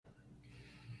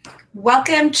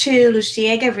Welcome to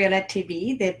Lucia Gabriela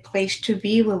TV, the place to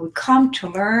be where we come to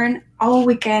learn all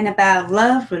we can about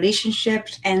love,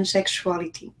 relationships, and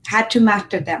sexuality, how to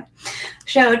master them.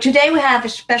 So today we have a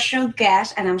special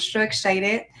guest, and I'm so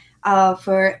excited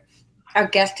for our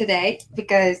guest today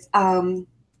because I've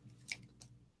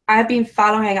been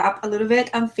following up a little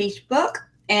bit on Facebook,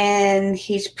 and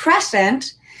his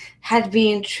presence has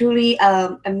been truly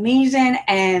amazing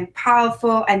and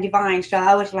powerful and divine. So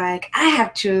I was like, I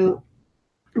have to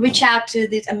reach out to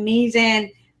this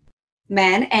amazing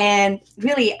man and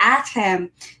really ask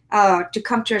him to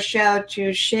come to our show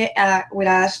to share with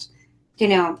us, you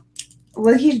know,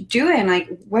 what he's doing, like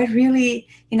what really,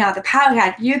 the power he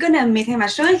had. You're gonna meet him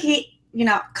as soon as he,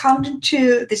 comes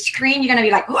into the screen. You're gonna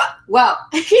be like, whoa,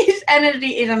 his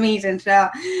energy is amazing. So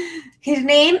his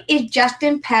name is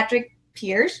Justin Patrick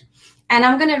Pierce, and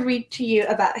I'm gonna read to you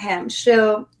about him.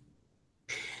 So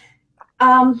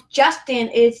Justin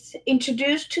is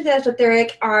introduced to the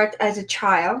esoteric art as a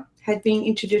child, has been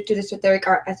introduced to the esoteric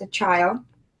art as a child.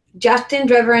 Justin's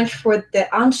reverence for the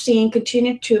unseen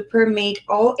continued to permeate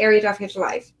all areas of his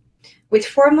life. With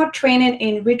formal training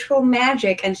in ritual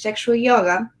magic and sexual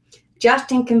yoga,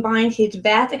 Justin combined his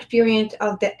vast experience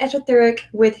of the esoteric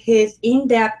with his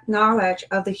in-depth knowledge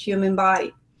of the human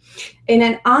body. In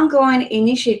an ongoing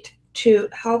initiative to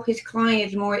help his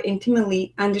clients more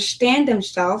intimately understand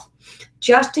themselves,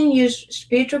 Justin used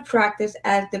spiritual practice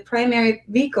as the primary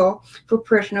vehicle for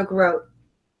personal growth.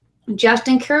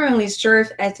 Justin currently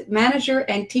serves as manager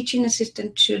and teaching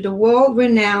assistant to the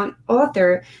world-renowned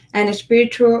author and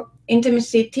spiritual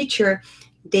intimacy teacher,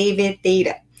 David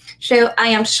Deida. So I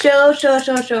am so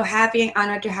happy and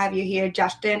honored to have you here,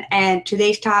 Justin. And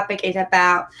today's topic is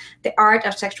about the art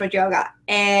of sexual yoga.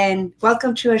 And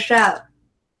welcome to our show.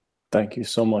 Thank you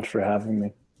so much for having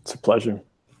me. It's a pleasure.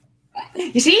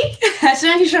 You see, as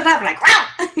soon as you showed up, like, wow,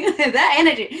 that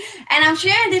energy. And I'm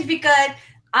sharing this because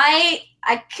I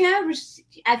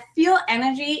feel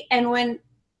energy, and when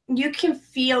you can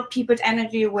feel people's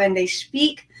energy when they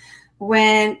speak,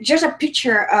 when just a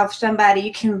picture of somebody,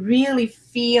 you can really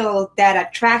feel that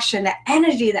attraction, that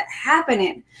energy that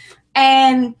happening.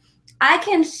 And I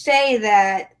can say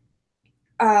that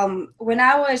when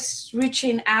I was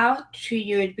reaching out to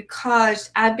you,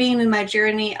 because I've been in my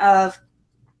journey of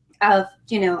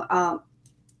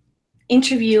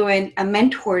interviewing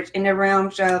mentors in the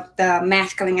realms of the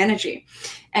masculine energy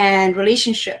and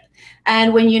relationship.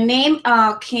 And when your name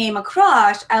came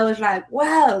across, I was like,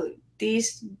 wow,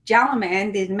 these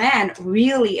gentlemen, these men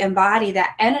really embody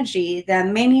that energy that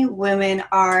many women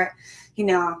are,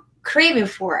 craving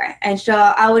for. And so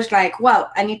I was like,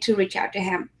 well, I need to reach out to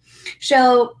him.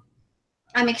 So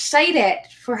I'm excited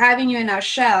for having you in our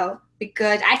show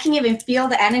because I can even feel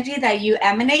the energy that you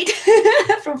emanate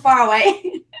from far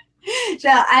away. So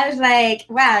I was like,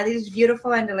 wow, this is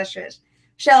beautiful and delicious.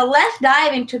 So let's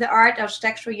dive into the art of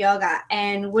sexual yoga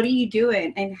and what are you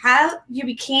doing and how you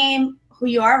became who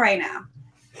you are right now.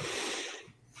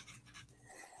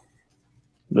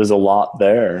 There's a lot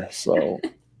there. So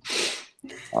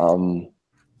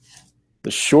the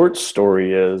short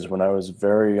story is when I was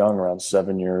very young, around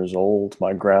 7 years old,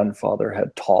 my grandfather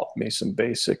had taught me some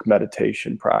basic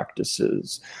meditation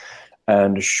practices.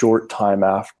 And a short time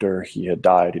after he had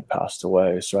died, he'd passed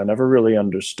away. So I never really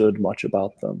understood much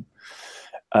about them.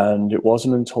 And it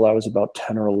wasn't until I was about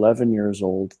 10 or 11 years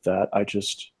old that I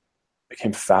just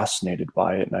became fascinated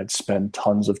by it. And I'd spend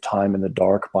tons of time in the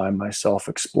dark by myself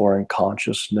exploring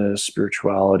consciousness,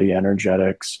 spirituality,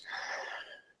 energetics.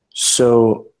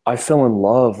 So I fell in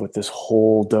love with this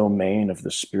whole domain of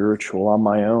the spiritual on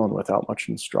my own without much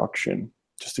instruction,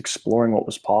 just exploring what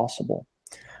was possible.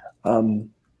 And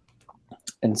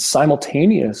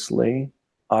simultaneously,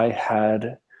 I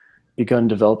had begun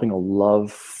developing a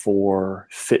love for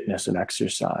fitness and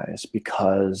exercise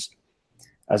because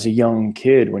as a young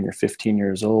kid, when you're 15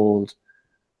 years old,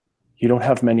 you don't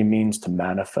have many means to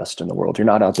manifest in the world. You're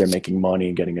not out there making money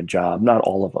and getting a job. Not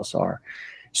all of us are.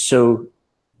 So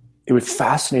it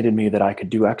fascinated me that I could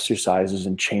do exercises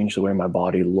and change the way my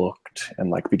body looked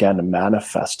and began to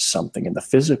manifest something in the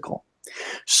physical.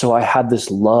 So I had this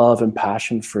love and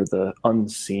passion for the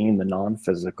unseen, the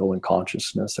non-physical, and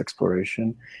consciousness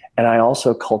exploration. And I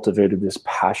also cultivated this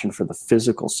passion for the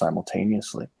physical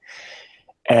simultaneously.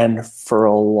 And for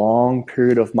a long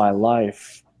period of my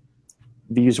life,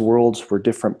 these worlds were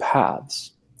different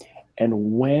paths.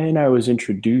 And when I was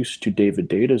introduced to David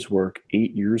Deida's work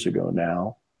 8 years ago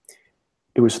now,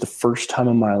 it was the first time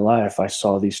in my life I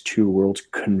saw these two worlds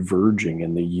converging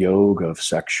in the yoga of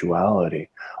sexuality.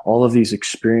 All of these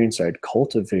experiences I had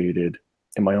cultivated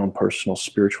in my own personal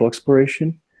spiritual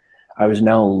exploration, I was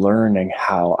now learning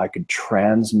how I could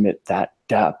transmit that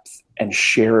depth and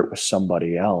share it with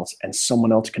somebody else, and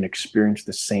someone else can experience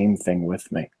the same thing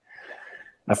with me.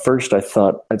 At first, I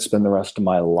thought I'd spend the rest of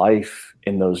my life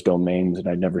in those domains and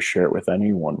I'd never share it with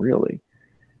anyone, really.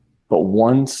 But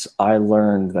once I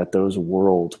learned that those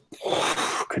worlds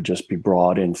could just be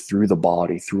brought in through the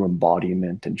body, through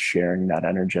embodiment and sharing that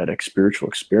energetic spiritual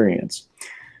experience,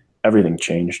 everything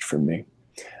changed for me.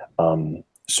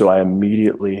 So I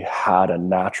immediately had a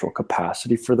natural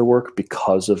capacity for the work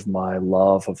because of my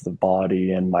love of the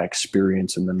body and my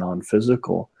experience in the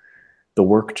non-physical. The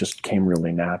work just came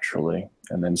really naturally.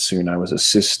 And then soon I was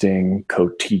assisting,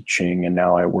 co-teaching, and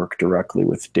now I work directly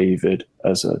with David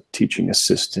as a teaching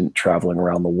assistant, traveling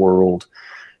around the world,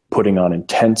 putting on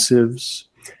intensives,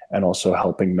 and also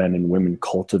helping men and women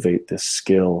cultivate this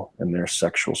skill in their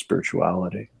sexual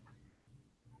spirituality.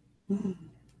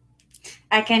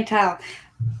 I can tell.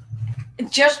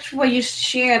 Just what you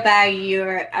share about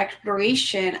your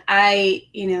exploration, I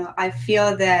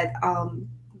feel that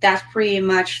that's pretty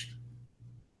much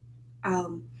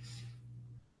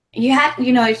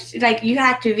it's like you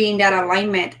had to be in that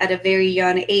alignment at a very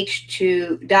young age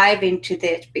to dive into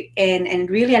this and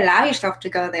really allow yourself to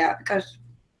go there, because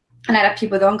a lot of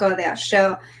people don't go there.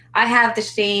 So I have the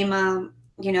same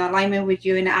alignment with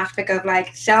you in the aspect of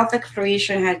like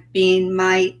self-exploration has been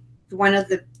one of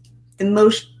the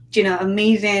most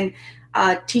amazing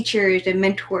teachers and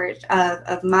mentors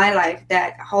of my life.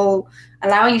 That whole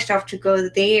allowing yourself to go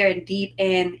there and deep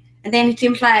in. And then it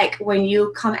seems like when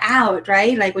you come out,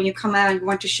 right? Like when you come out and you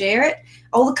want to share it,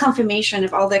 all the confirmation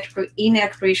of all the inner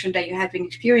exploration that you have been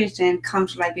experiencing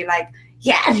comes like, you're like,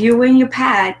 yes, you're in your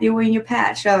path. You're in your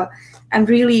path. So I'm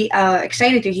really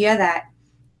excited to hear that,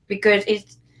 because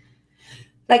it's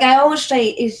like I always say,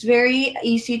 it's very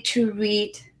easy to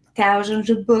read thousands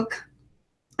of books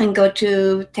and go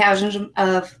to thousands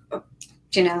of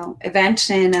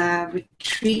events and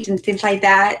retreats and things like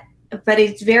that. But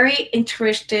it's very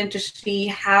interesting to see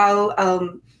how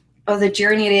of the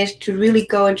journey it is to really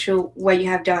go into what you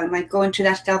have done, like go into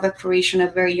that self-exploration at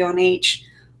a very young age,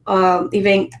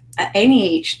 even at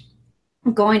any age.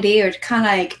 Going there, it's kind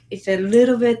of like it's a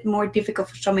little bit more difficult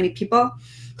for so many people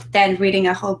than reading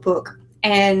a whole book.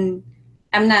 And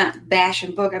I'm not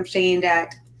bashing book. I'm saying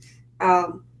that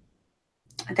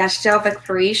that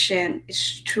self-exploration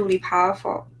is truly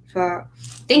powerful. So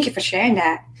thank you for sharing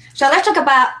that. So let's talk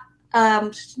about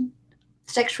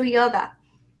sexual yoga.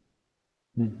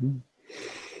 Mm-hmm.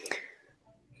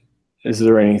 Is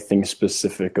there anything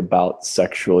specific about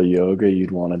sexual yoga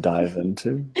you'd want to dive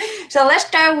into? So let's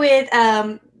start with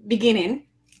beginning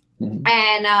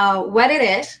and what it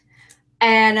is.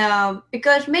 And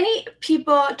because many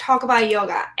people talk about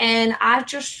yoga, and I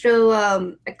just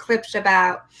saw a clips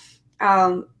about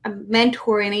a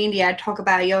mentor in India talk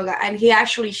about yoga, and he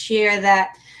actually shared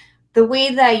that the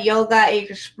way that yoga is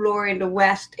explored in the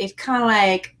West is kind of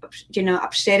like,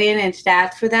 upsetting and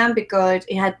sad for them, because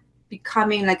it had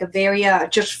becoming like a very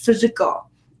just physical,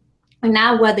 and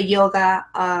not what the yoga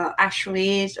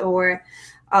actually is, or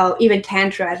even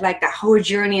tantra is like that whole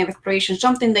journey of exploration,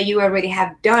 something that you already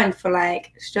have done for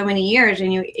like so many years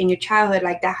in your childhood,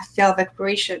 like that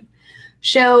self-exploration.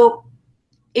 So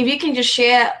if you can just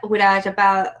share with us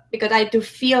about, because I do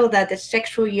feel that the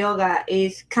sexual yoga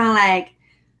is kind of like,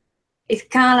 it's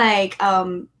kind of like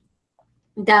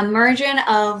the merging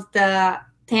of the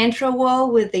tantra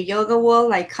world with the yoga world,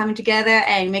 like coming together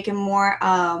and making more.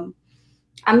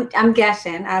 I'm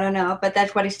guessing, I don't know, but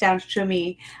that's what it sounds to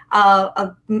me.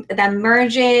 That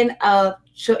merging of,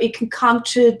 so it can come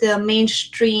to the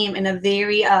mainstream in a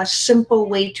very simple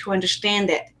way to understand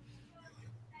it.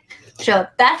 So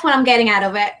that's what I'm getting out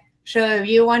of it. So if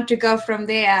you want to go from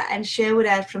there and share with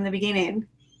us from the beginning.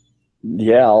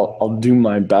 Yeah, I'll do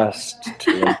my best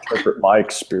to interpret my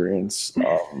experience.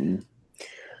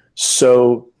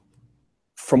 So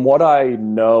from what I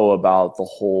know about the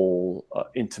whole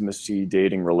intimacy,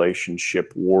 dating,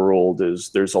 relationship world, is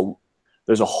there's a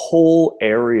whole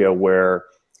area where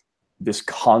this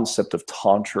concept of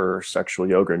tantra or sexual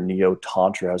yoga,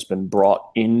 neo-tantra, has been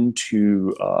brought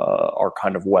into our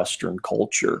kind of Western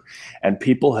culture, and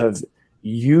people have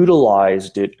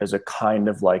utilized it as a kind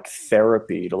of like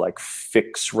therapy to like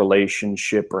fix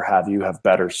relationship, or have you have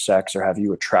better sex, or have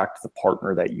you attract the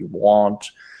partner that you want.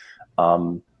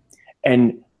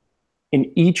 And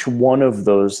in each one of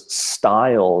those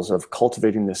styles of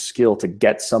cultivating the skill to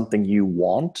get something you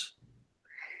want,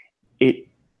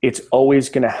 it's always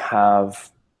going to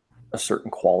have a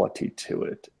certain quality to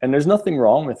it. And there's nothing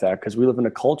wrong with that, because we live in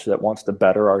a culture that wants to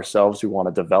better ourselves. We want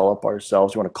to develop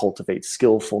ourselves. We want to cultivate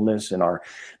skillfulness in our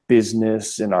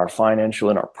business, in our financial,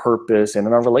 in our purpose, and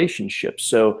in our relationships.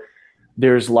 So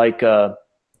there's like I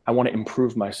want to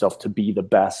improve myself to be the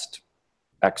best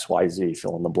XYZ,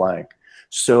 fill in the blank.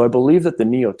 So I believe that the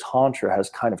Neo-Tantra has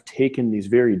kind of taken these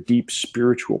very deep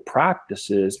spiritual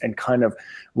practices and kind of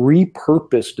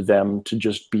repurposed them to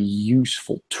just be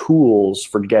useful tools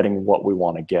for getting what we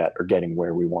want to get or getting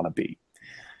where we want to be.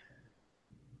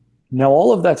 Now,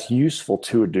 all of that's useful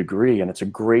to a degree, and it's a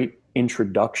great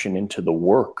introduction into the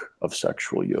work of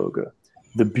sexual yoga.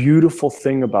 The beautiful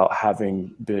thing about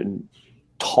having been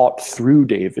taught through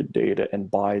David Deida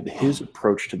and by his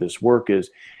approach to this work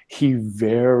is he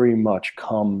very much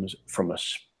comes from a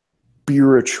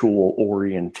spiritual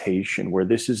orientation, where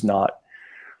this is not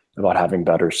about having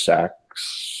better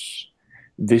sex.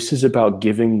 This is about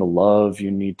giving the love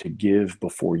you need to give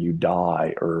before you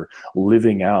die, or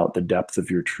living out the depth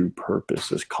of your true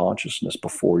purpose as consciousness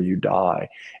before you die,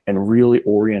 and really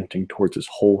orienting towards this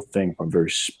whole thing from a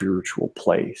very spiritual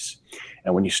place.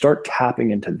 And when you start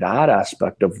tapping into that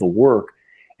aspect of the work,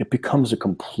 it becomes a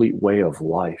complete way of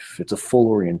life. It's a full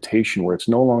orientation where it's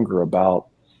no longer about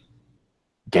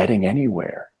getting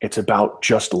anywhere. It's about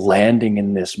just landing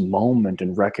in this moment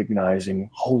and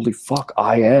recognizing, holy fuck,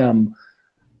 I am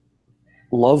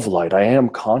love light. I am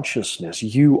consciousness.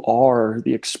 You are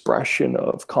the expression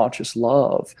of conscious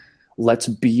love. Let's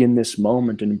be in this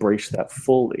moment and embrace that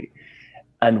fully.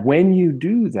 And when you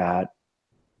do that,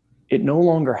 it no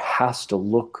longer has to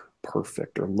look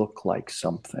perfect or look like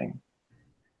something,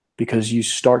 because you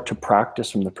start to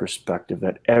practice from the perspective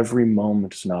that every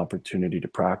moment is an opportunity to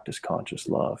practice conscious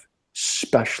love,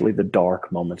 especially the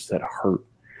dark moments that hurt.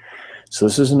 So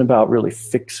this isn't about really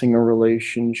fixing a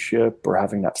relationship or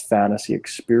having that fantasy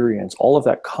experience. All of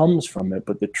that comes from it,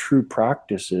 but the true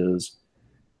practice is,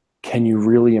 can you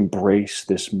really embrace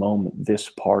this moment, this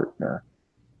partner,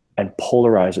 and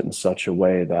polarize it in such a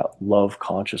way that love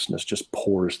consciousness just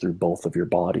pours through both of your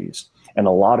bodies? And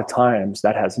a lot of times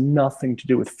that has nothing to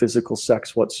do with physical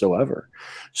sex whatsoever.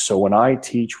 So when I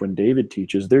teach, when David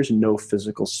teaches, there's no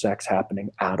physical sex happening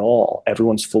at all.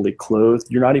 Everyone's fully clothed.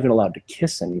 You're not even allowed to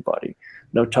kiss anybody.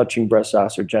 No touching breasts,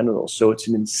 ass, or genitals. So it's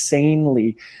an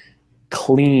insanely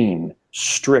clean,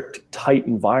 strict, tight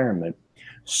environment,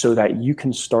 so that you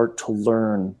can start to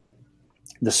learn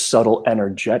the subtle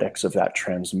energetics of that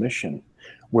transmission,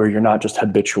 where you're not just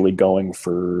habitually going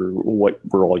for what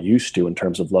we're all used to in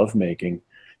terms of lovemaking,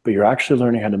 but you're actually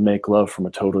learning how to make love from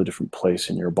a totally different place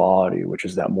in your body, which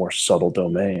is that more subtle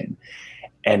domain.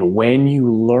 And when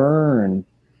you learn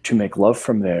to make love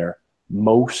from there,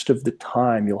 most of the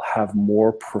time you'll have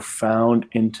more profound,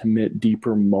 intimate,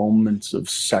 deeper moments of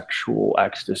sexual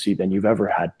ecstasy than you've ever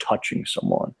had touching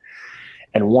someone.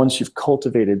 And once you've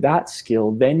cultivated that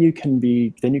skill, then you can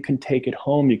take it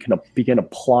home. You can begin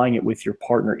applying it with your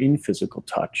partner in physical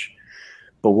touch.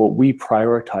 But what we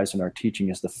prioritize in our teaching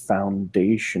is the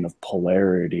foundation of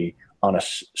polarity on a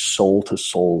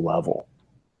soul-to-soul level.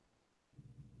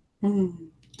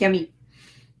 Yummy.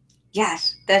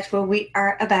 Yes, that's what we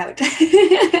are about.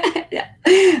 Yeah.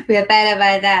 We are bad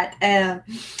about that.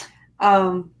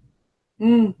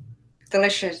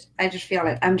 Delicious. I just feel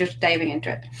it. I'm just diving into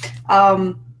it.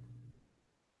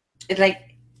 It's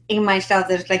like in myself,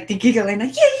 there's like the giggling,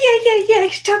 like, yeah,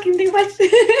 he's talking too much.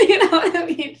 You know what I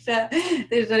mean? So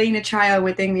there's an inner child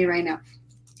within me right now.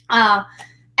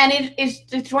 And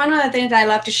it's one of the things I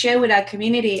love to share with our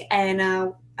community,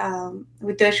 and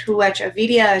with those who watch our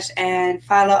videos and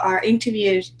follow our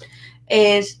interviews,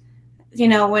 is, you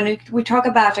know, when we talk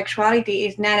about sexuality,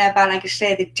 it's not about, like I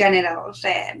said, the genitals,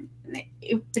 and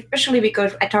especially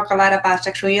because I talk a lot about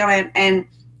sexual healing, and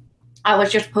I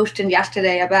was just posting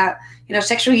yesterday about, you know,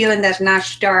 sexual healing does not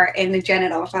start in the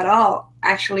genitals at all.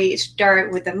 Actually, it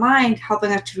starts with the mind,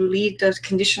 helping us to release those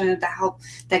conditions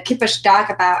that keep us stuck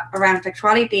around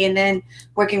sexuality, and then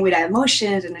working with our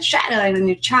emotions and the shadow and the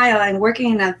new child, and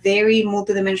working in a very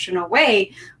multidimensional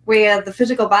way where the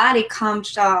physical body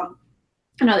comes,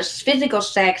 this physical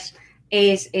sex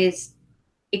is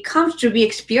it comes to be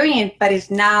experienced, but it's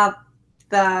not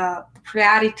the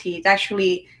reality. It's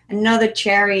actually another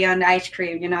cherry on the ice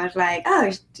cream. You know, it's like, oh,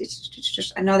 it's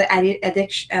just another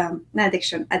addition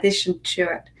to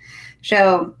it.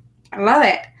 So I love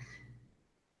it.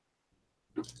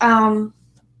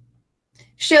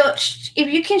 So if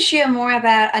you can share more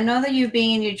about, I know that you've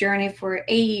been in your journey for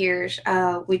 8 years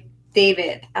with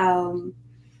David, and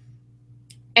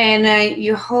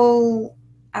your whole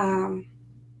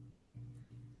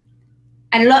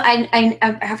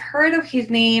I have heard of his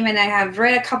name, and I have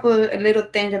read a couple of little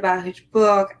things about his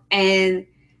book. And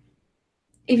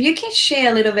if you can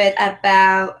share a little bit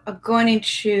about going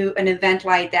into an event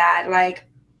like that, like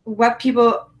what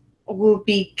people will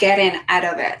be getting out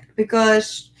of it,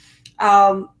 because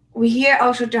we here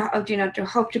also to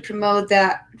hope to promote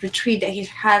the retreat that he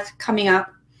has coming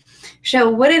up. So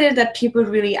what it is that people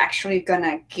really actually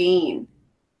gonna gain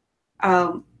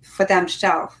for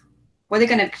themselves, what they're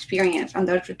gonna experience on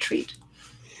those retreats.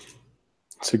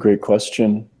 It's a great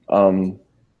question.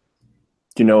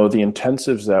 You know, the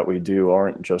intensives that we do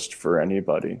aren't just for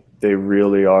anybody. They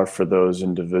really are for those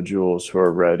individuals who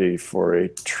are ready for a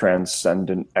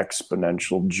transcendent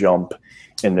exponential jump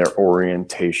in their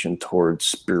orientation towards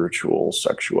spiritual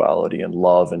sexuality and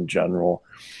love in general.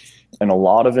 And a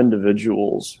lot of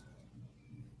individuals,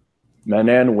 men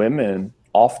and women,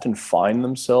 often find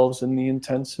themselves in the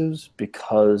intensives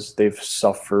because they've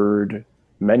suffered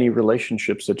many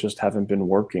relationships that just haven't been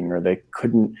working, or they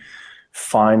couldn't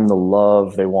find the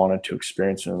love they wanted to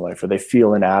experience in their life, or they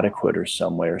feel inadequate or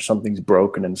some way, or something's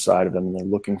broken inside of them and they're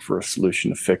looking for a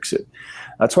solution to fix it.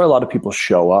 That's why a lot of people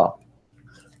show up.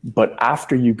 But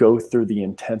after you go through the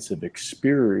intensive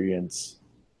experience,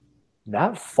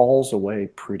 that falls away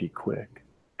pretty quick.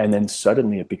 And then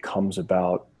suddenly it becomes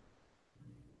about,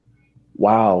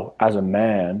 wow, as a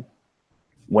man,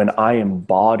 when I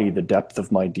embody the depth of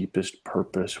my deepest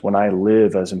purpose, when I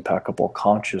live as impeccable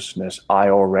consciousness, I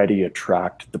already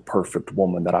attract the perfect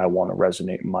woman that I want to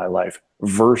resonate in my life,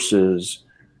 versus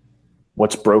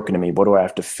what's broken in me, what do I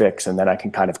have to fix? And then I can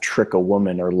kind of trick a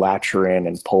woman or latch her in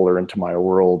and pull her into my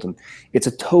world. And it's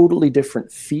a totally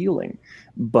different feeling.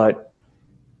 But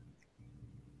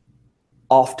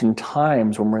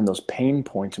oftentimes when we're in those pain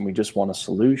points and we just want a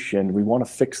solution, we want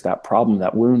to fix that problem,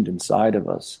 that wound inside of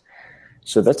us.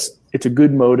 So it's a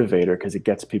good motivator because it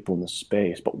gets people in the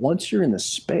space. But once you're in the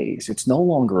space, it's no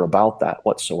longer about that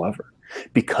whatsoever.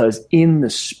 Because in the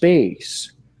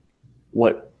space,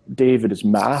 what David is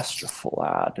masterful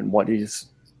at, and what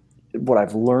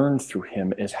I've learned through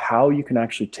him, is how you can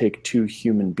actually take two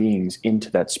human beings into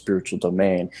that spiritual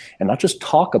domain and not just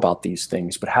talk about these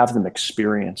things, but have them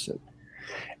experience it.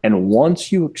 And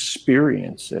once you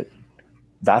experience it,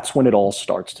 that's when it all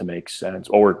starts to make sense,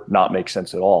 or not make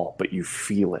sense at all, but you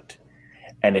feel it.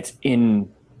 And it's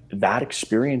in that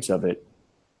experience of it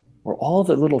where all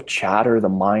the little chatter, the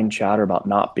mind chatter about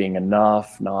not being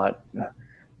enough, not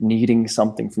needing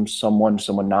something from someone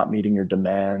not meeting your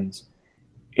demands,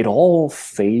 it all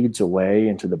fades away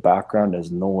into the background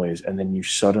as noise. And then you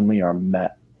suddenly are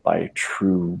met by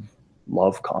true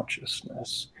love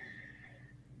consciousness.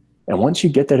 And once you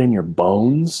get that in your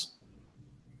bones,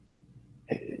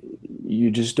 you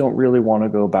just don't really want to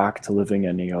go back to living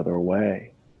any other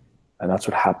way. And that's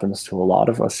what happens to a lot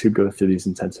of us who go through these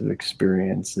intensive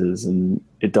experiences. And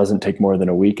it doesn't take more than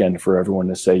a weekend for everyone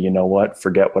to say, you know what,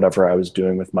 forget whatever I was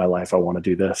doing with my life. I want to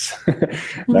do this.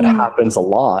 That happens a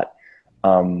lot.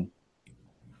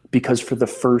 Because for the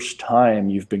first time,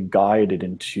 you've been guided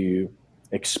into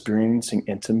experiencing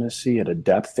intimacy at a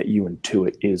depth that you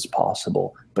intuit is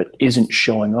possible, but isn't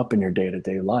showing up in your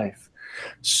day-to-day life.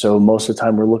 So most of the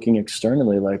time we're looking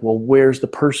externally like, well, where's the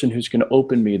person who's going to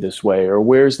open me this way? Or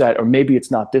where's that? Or maybe it's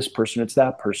not this person, it's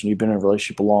that person. You've been in a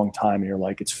relationship a long time and you're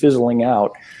like, it's fizzling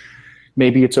out.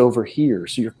 Maybe it's over here.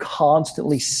 So you're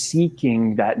constantly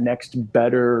seeking that next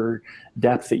better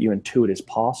depth that you intuit is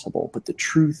possible. But the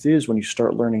truth is, when you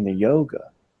start learning the yoga,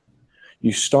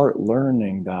 you start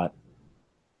learning that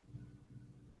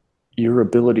your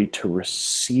ability to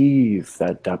receive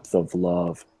that depth of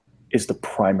love is the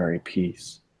primary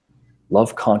piece.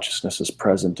 Love consciousness is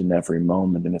present in every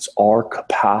moment, and it's our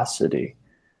capacity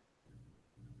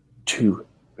to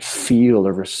feel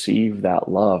or receive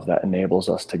that love that enables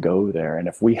us to go there. And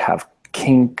if we have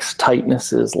kinks,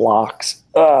 tightnesses, locks,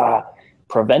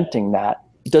 preventing that,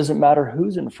 it doesn't matter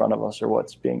who's in front of us or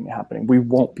what's happening. We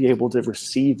won't be able to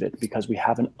receive it because we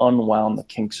haven't unwound the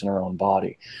kinks in our own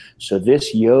body. So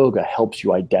this yoga helps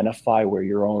you identify where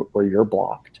you're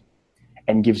blocked,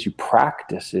 and gives you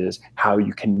practices how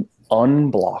you can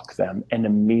unblock them and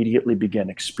immediately begin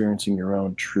experiencing your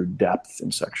own true depth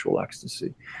in sexual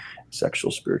ecstasy,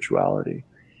 sexual spirituality.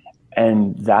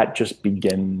 And that just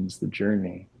begins the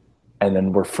journey. And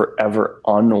then we're forever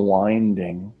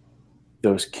unwinding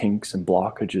those kinks and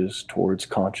blockages towards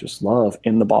conscious love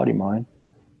in the body mind.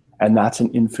 And that's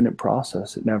an infinite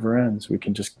process. It never ends. We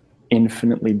can just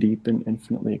infinitely deepen,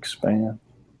 infinitely expand.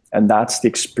 And that's the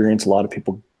experience a lot of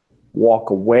people walk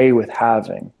away with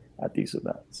having at these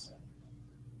events.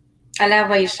 I love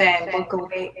what you said, walk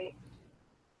away.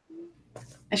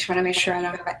 I just want to make sure I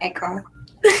don't have an echo.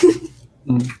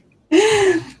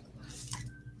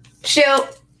 So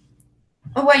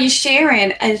what you're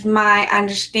sharing is my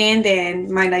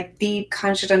understanding, my like deep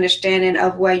conscious understanding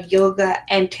of what yoga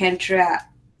and tantra,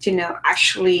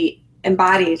 actually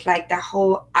embodies, like the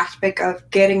whole aspect of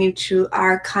getting into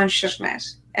our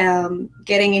consciousness,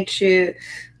 getting into,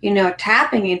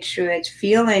 tapping into it,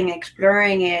 feeling,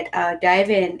 exploring it,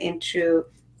 diving into,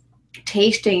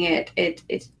 tasting it.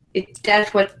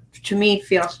 That's what to me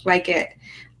feels like it.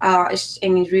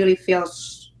 And it really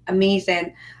feels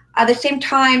amazing. At the same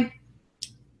time,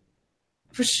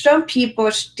 for some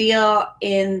people still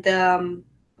in the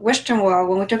Western world,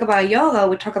 when we talk about yoga,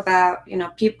 we talk about,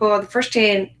 people, the first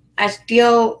thing I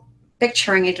still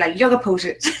picturing it like yoga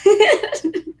poses.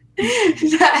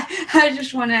 I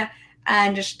just want to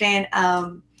understand,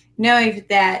 know if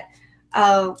that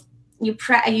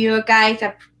you guys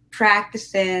are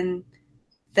practicing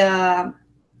the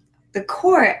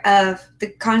core of the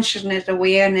consciousness,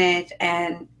 awareness,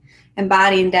 and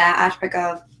embodying that aspect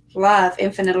of love,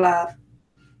 infinite love.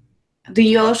 Do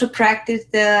you also practice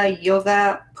the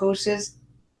yoga poses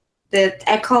that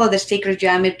I call it the sacred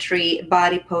geometry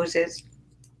body poses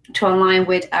to align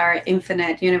with our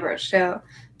infinite universe? So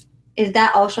is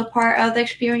that also part of the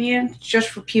experience, just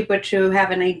for people to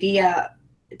have an idea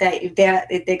that if they're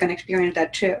going to experience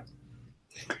that too?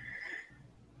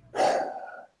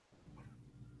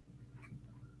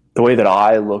 The way that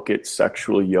I look at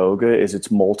sexual yoga is it's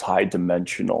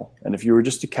multi-dimensional. And if you were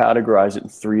just to categorize it in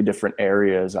 3 different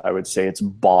areas, I would say it's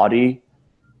body,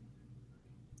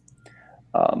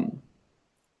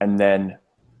 and then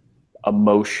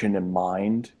emotion and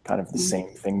mind, kind of the same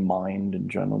thing, mind in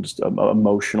general, just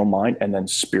emotional mind, and then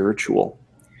spiritual.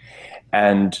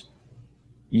 And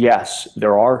yes,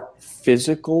 there are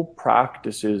physical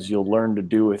practices you'll learn to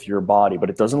do with your body, but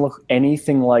it doesn't look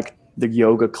anything like the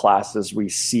yoga classes we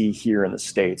see here in the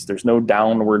States. There's no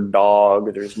downward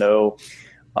dog, there's no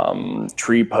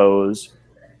tree pose,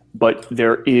 but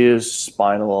there is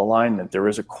spinal alignment. There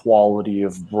is a quality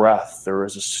of breath. There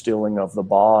is a stilling of the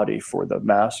body for the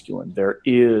masculine. There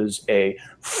is a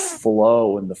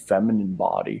flow in the feminine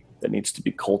body that needs to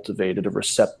be cultivated, a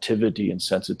receptivity and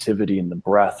sensitivity in the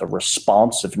breath, a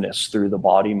responsiveness through the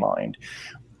body mind,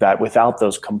 that without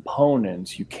those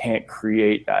components, you can't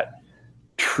create that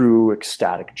true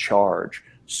ecstatic charge.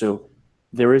 So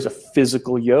there is a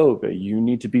physical yoga. You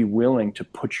need to be willing to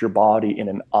put your body in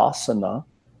an asana,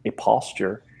 a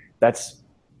posture that's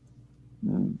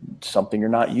something you're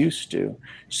not used to.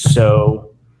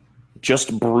 So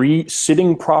just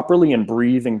sitting properly and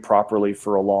breathing properly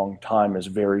for a long time is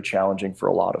very challenging for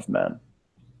a lot of men.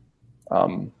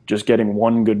 Just getting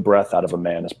one good breath out of a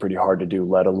man is pretty hard to do,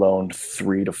 let alone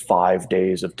 3 to 5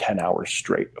 days of 10 hours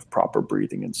straight of proper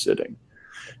breathing and sitting.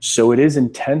 So it is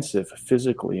intensive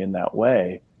physically in that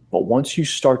way. But once you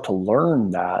start to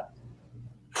learn that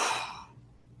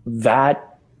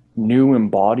new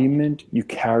embodiment, you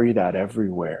carry that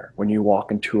everywhere. When you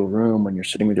walk into a room, when you're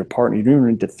sitting with your partner, you don't even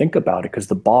need to think about it, because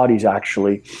the body's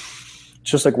actually, it's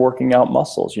just like working out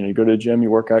muscles. You go to the gym, you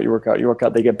work out,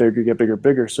 they get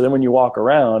bigger. So then when you walk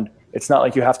around, it's not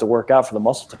like you have to work out for the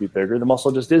muscle to be bigger. The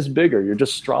muscle just is bigger. You're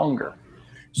just stronger.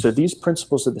 So these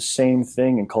principles are the same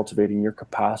thing in cultivating your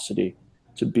capacity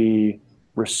to be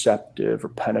receptive or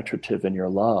penetrative in your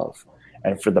love.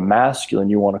 And for the masculine,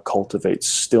 you want to cultivate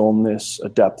stillness, a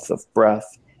depth of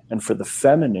breath. And for the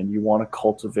feminine, you want to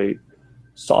cultivate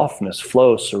softness,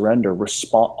 flow, surrender,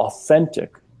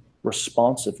 authentic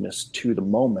responsiveness to the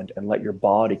moment, and let your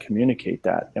body communicate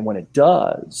that. And when it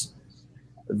does,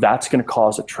 that's going to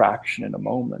cause attraction in a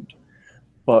moment.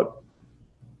 But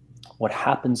what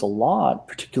happens a lot,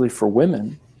 particularly for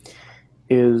women,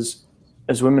 is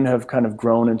as women have kind of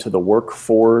grown into the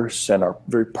workforce and are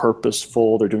very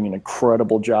purposeful, they're doing an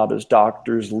incredible job as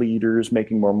doctors, leaders,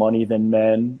 making more money than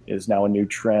men is now a new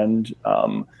trend.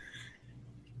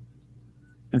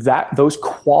 Those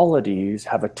qualities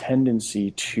have a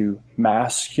tendency to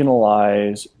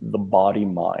masculinize the body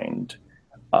mind,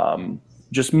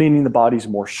 just meaning the body's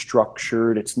more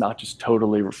structured. It's not just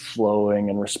totally flowing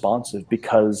and responsive,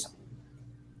 because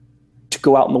to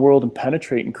go out in the world and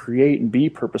penetrate and create and be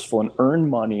purposeful and earn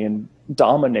money and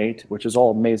dominate, which is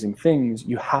all amazing things,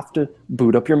 you have to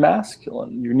boot up your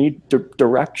masculine. You need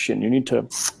direction. You need to.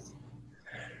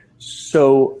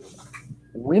 So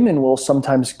women will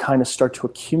sometimes kind of start to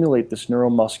accumulate this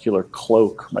neuromuscular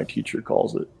cloak, my teacher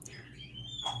calls it,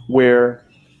 where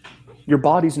your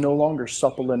body's no longer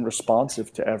supple and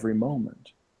responsive to every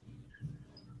moment.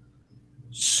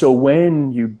 So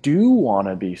when you do want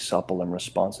to be supple and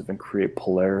responsive and create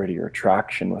polarity or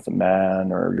attraction with a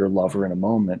man or your lover in a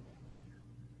moment,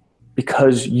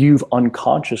 because you've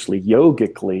unconsciously,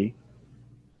 yogically,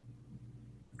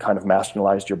 kind of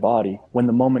masculinized your body. When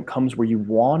the moment comes where you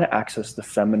want to access the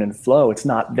feminine flow, it's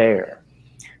not there.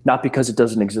 Not because it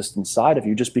doesn't exist inside of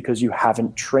you, just because you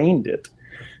haven't trained it.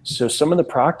 So some of the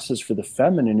practices for the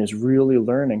feminine is really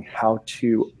learning how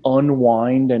to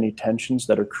unwind any tensions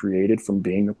that are created from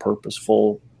being a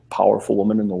purposeful, powerful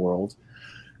woman in the world,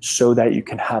 so that you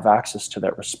can have access to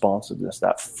that responsiveness,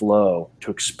 that flow, to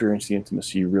experience the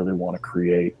intimacy you really want to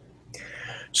create.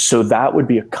 So that would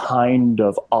be a kind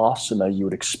of asana you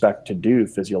would expect to do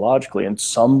physiologically. And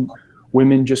some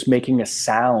women, just making a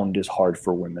sound is hard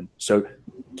for women. So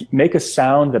make a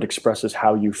sound that expresses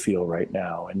how you feel right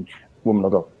now. And women will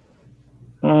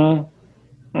go,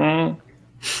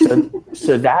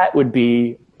 So that would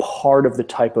be part of the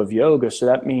type of yoga. So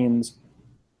that means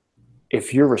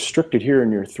if you're restricted here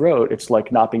in your throat, it's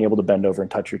like not being able to bend over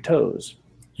and touch your toes.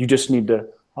 You just need to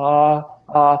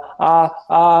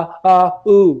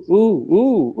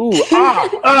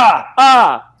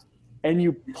and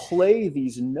you play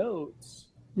these notes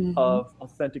of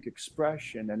authentic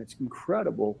expression, and it's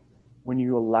incredible. When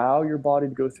you allow your body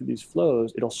to go through these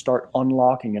flows, it'll start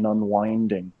unlocking and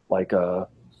unwinding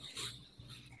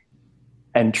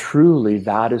and truly,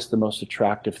 that is the most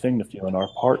attractive thing to feel in our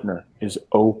partner, is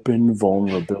open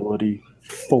vulnerability,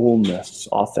 fullness,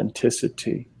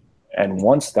 authenticity. And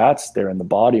once that's there in the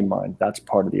body mind, that's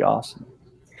part of the asana.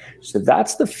 So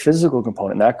that's the physical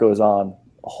component. That goes on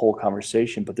a whole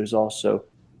conversation, but there's also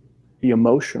the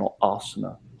emotional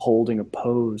asana, holding a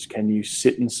pose. Can you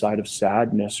sit inside of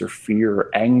sadness or fear or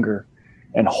anger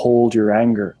and hold your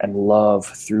anger and love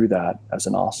through that as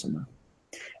an asana?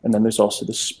 And then there's also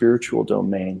the spiritual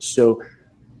domain. So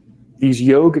these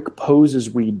yogic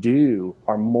poses we do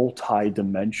are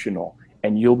multi-dimensional,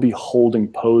 and you'll be holding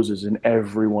poses in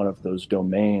every one of those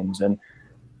domains. And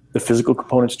the physical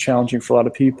component is challenging for a lot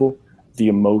of people. The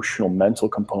emotional, mental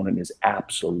component is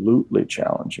absolutely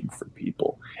challenging for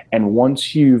people. And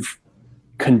once you've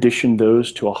conditioned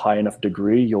those to a high enough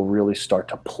degree, you'll really start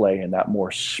to play in that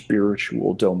more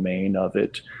spiritual domain of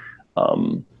it,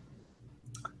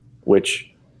 which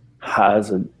has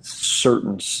a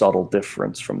certain subtle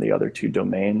difference from the other two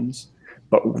domains,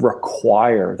 but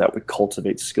require that we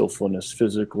cultivate skillfulness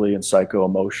physically and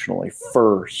psycho-emotionally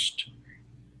first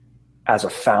as a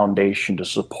foundation to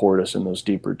support us in those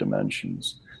deeper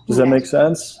dimensions. Does that make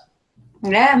sense?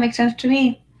 Yeah, it makes sense to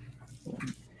me.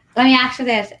 Let me ask you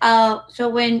this. So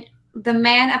when the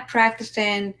men are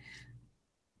practicing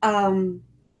the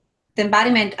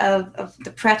embodiment of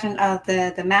the presence of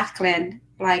the masculine,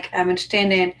 like I'm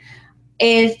understanding,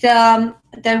 is the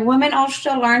women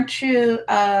also learn to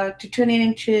tune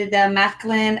into the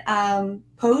masculine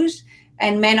pose,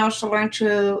 and men also learn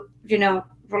to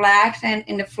relax and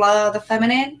in the flow of the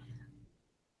feminine.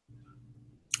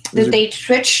 Do they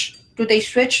switch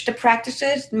the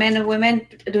practices? Men and women,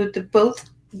 do the both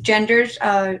genders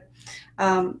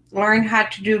learn how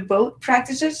to do both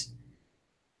practices?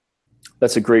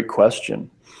 That's a great question.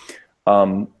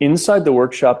 Inside the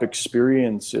workshop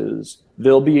experiences,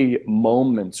 there'll be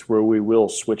moments where we will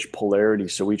switch polarity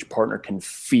so each partner can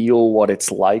feel what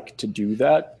it's like to do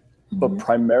that. But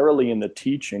primarily in the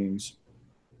teachings,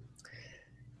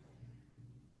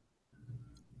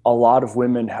 a lot of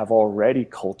women have already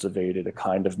cultivated a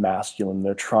kind of masculine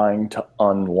they're trying to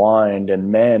unwind,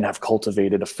 and men have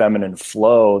cultivated a feminine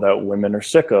flow that women are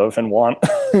sick of and want.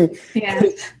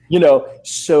 Yes.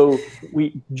 So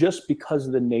we, just because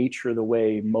of the nature of the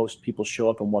way most people show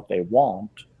up and what they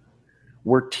want,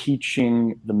 we're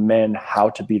teaching the men how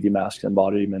to be the masculine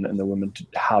embodiment and the women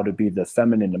how to be the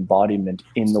feminine embodiment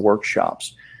in the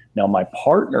workshops. Now, my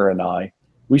partner and I,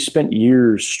 we spent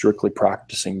years strictly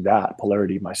practicing that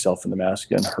polarity, myself in the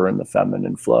masculine, her in the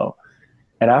feminine flow.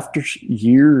 And after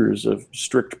years of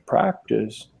strict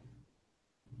practice,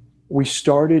 we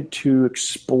started to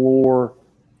explore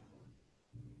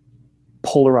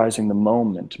polarizing the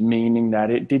moment, meaning that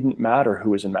it didn't matter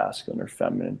who was in masculine or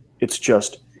feminine. It's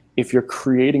just, if you're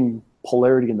creating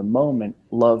polarity in the moment,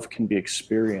 love can be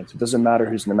experienced. It doesn't matter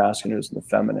who's in the masculine, who's in the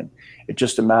feminine. It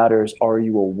just matters, are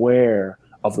you aware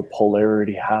of the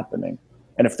polarity happening?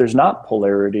 And if there's not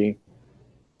polarity,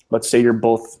 let's say you're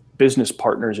both business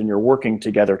partners and you're working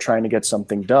together trying to get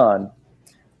something done,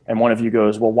 and one of you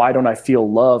goes, well, why don't I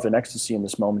feel love and ecstasy in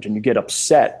this moment? And you get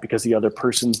upset because the other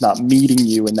person's not meeting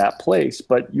you in that place,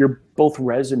 but you're both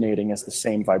resonating as the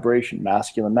same vibration,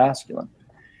 masculine, masculine.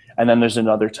 And then there's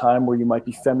another time where you might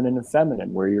be feminine and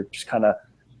feminine, where you're just kind of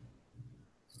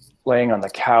laying on the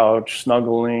couch,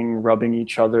 snuggling, rubbing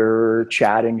each other,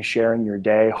 chatting, sharing your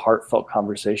day, heartfelt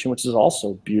conversation, which is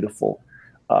also a beautiful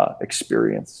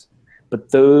experience. But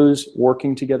those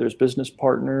working together as business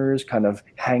partners, kind of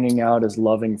hanging out as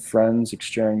loving friends,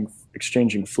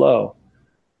 exchanging flow,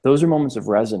 those are moments of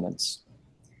resonance.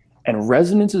 And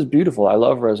resonance is beautiful. I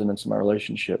love resonance in my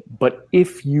relationship. But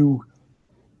if you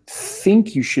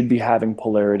think you should be having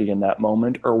polarity in that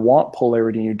moment, or want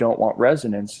polarity and you don't want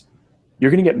resonance, you're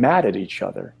going to get mad at each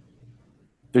other.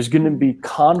 There's going to be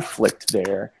conflict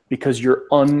there because you're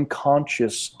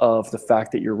unconscious of the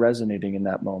fact that you're resonating in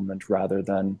that moment rather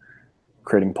than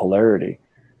creating polarity.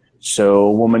 So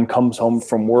a woman comes home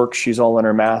from work, she's all in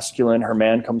her masculine. Her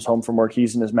man comes home from work,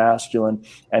 he's in his masculine.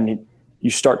 And you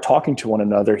start talking to one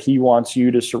another. He wants you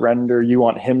to surrender. You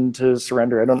want him to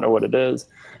surrender. I don't know what it is.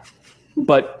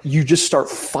 But you just start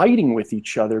fighting with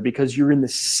each other because you're in the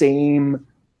same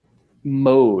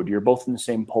mode. You're both in the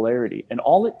same polarity. And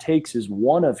all it takes is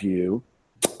one of you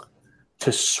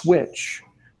to switch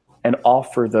and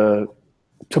to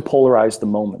polarize the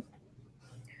moment.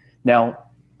 Now,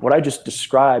 what I just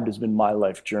described has been my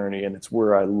life journey, and it's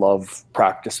where I love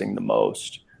practicing the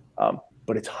most.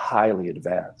 But it's highly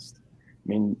advanced. I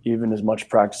mean, even as much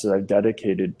practice as I've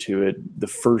dedicated to it, the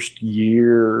first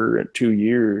year, 2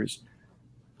 years,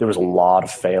 there was a lot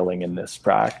of failing in this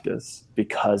practice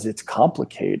because it's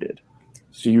complicated.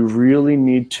 So you really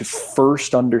need to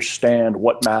first understand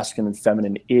what masculine and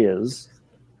feminine is.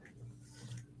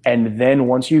 And then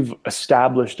once you've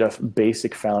established a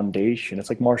basic foundation, it's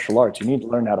like martial arts. You need to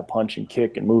learn how to punch and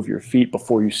kick and move your feet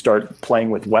before you start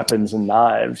playing with weapons and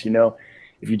knives.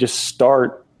 If you just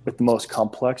start with the most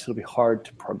complex, it'll be hard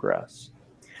to progress.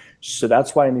 So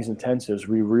that's why in these intensives,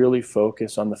 we really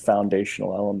focus on the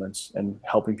foundational elements and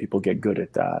helping people get good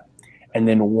at that. And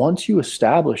then once you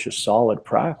establish a solid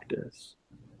practice,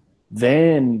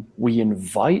 then we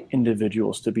invite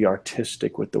individuals to be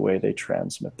artistic with the way they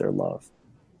transmit their love.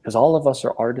 Because all of us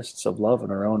are artists of love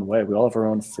in our own way. We all have our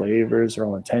own flavors, our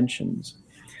own intentions.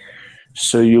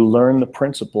 So you learn the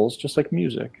principles, just like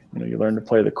music. You learn to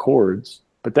play the chords.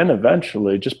 But then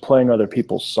eventually, just playing other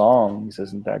people's songs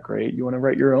isn't that great. You want to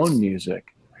write your own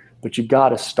music. But you got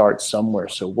to start somewhere.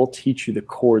 So we'll teach you the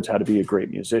chords, how to be a great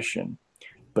musician.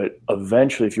 But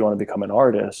eventually, if you want to become an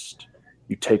artist,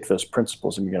 you take those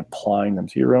principles and you're applying them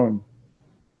to your own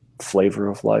flavor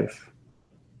of life.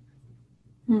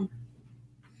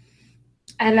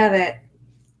 I love it.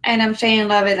 And I'm saying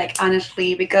love it, like,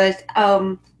 honestly, because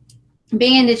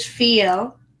being in this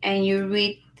field and you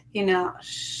read,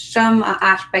 some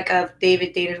aspect of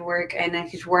David Deida's work and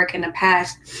his work in the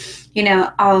past,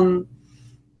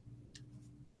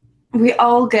 we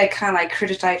all get kind of like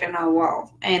criticized in our world.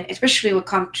 And especially when it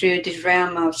comes to this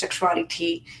realm of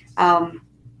sexuality,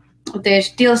 there's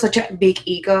still such a big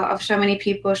ego of so many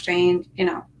people saying,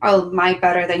 oh, my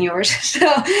better than yours. So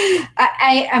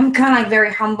I'm kind of like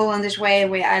very humble in this way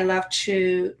where I love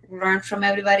to learn from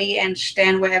everybody and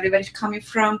understand where everybody's coming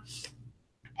from.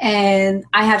 And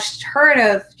I have heard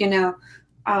of,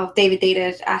 of David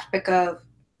Deida's aspect of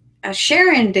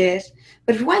sharing this.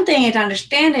 But one thing is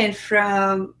understanding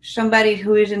from somebody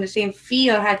who is in the same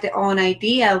field, has their own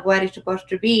idea of what it's supposed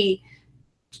to be,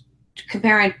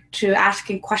 comparing to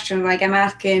asking questions like I'm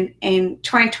asking and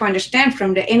trying to understand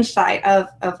from the inside of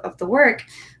the work,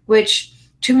 which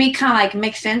to me kind of like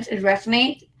makes sense and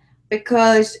resonates,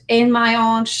 because in my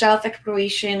own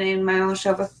self-exploration and my own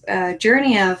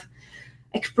journey of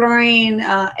exploring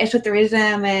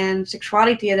esotericism and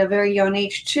sexuality at a very young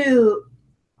age too,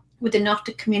 with the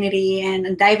Gnostic community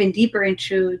and diving deeper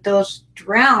into those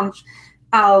realms,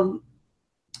 I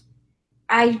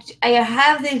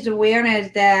have this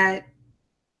awareness that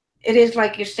it is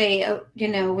like you say,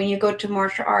 when you go to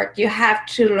martial art, you have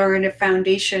to learn the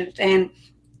foundations, and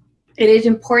it is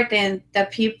important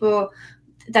that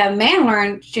men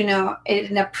learn,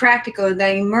 in a practical,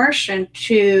 the immersion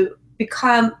to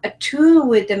become attuned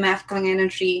with the masculine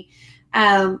energy,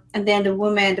 and then the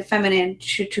woman, the feminine,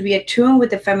 to be attuned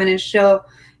with the feminine. So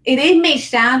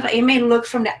it may look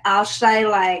from the outside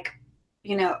like,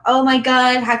 oh my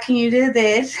God, how can you do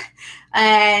this?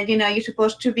 And, you're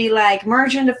supposed to be like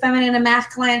merging the feminine and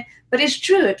masculine, but it's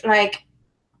true. Like,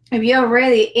 if you're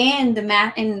already in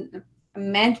in a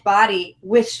man's body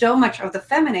with so much of the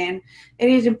feminine, it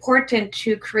is important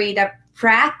to create a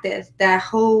practice, that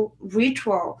whole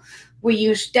ritual where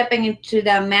you're stepping into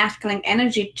the masculine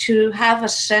energy to have a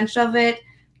sense of it,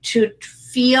 to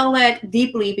feel it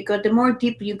deeply, because the more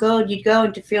deep you go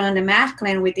into feeling the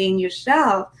masculine within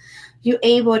yourself, you're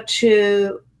able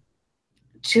to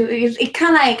it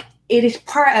kind of like it is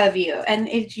part of you, and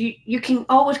you can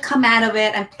always come out of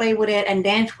it and play with it and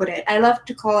dance with it. I love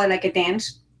to call it like a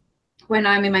dance when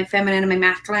I'm in my feminine and my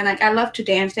masculine. Like, I love to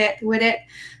dance with it,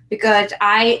 because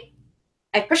I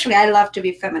especially I love to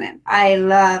be feminine. I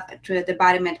love to the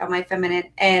embodiment of my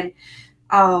feminine, and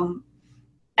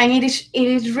it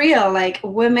is real. Like,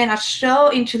 women are so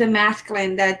into the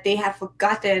masculine that they have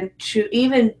forgotten to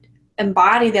even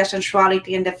embody their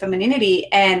sensuality and their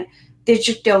femininity, and they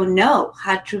just don't know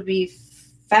how to be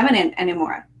feminine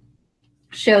anymore.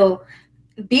 So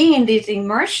being in these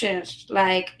immersions,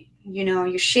 like,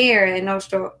 you share, and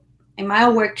also in my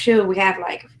work too, we have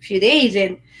like a few days,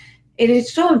 and it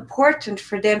is so important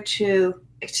for them to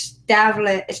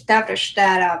establish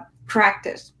that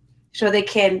practice, so they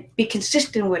can be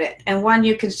consistent with it. And when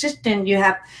you're consistent, you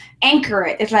have anchor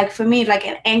it. It's like, for me, like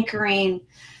an anchoring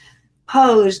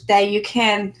pose that you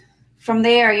can, from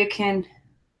there you can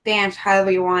dance however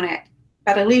you want it,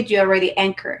 but at least you already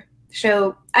anchor.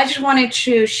 So I just wanted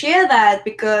to share that,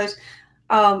 because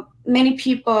many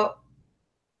people,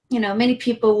 many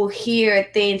people will hear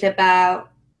things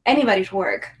about anybody's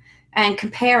work and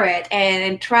compare it,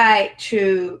 and try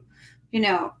to,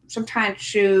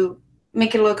 sometimes to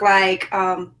make it look like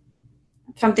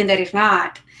something that is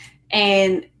not.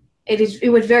 And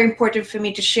it was very important for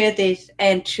me to share this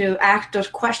and to ask those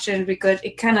questions, because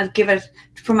it kind of give us,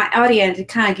 for my audience, it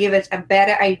kind of give us a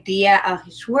better idea of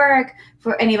his work,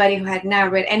 for anybody who had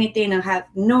not read anything or have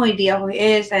no idea who he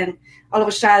is, and all of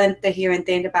a sudden they're hearing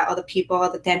things about other people,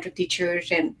 other tantra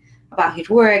teachers, and about his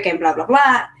work and blah blah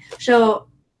blah. So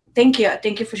thank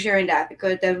you for sharing that,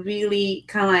 because that really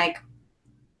kind of like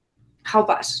help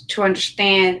us to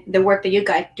understand the work that you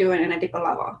guys doing on a deeper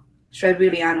level. So I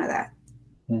really honor that.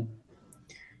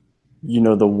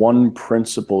 The one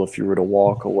principle, if you were to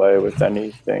walk away with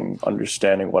anything,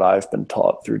 understanding what I've been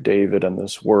taught through David and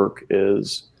this work,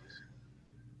 is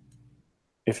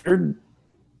if you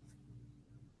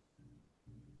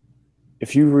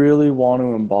really want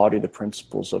to embody the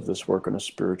principles of this work on a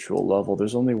spiritual level,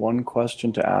 there's only one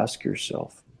question to ask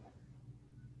yourself.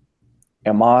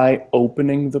 Am I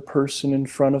opening the person in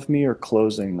front of me or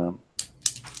closing them?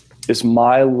 Is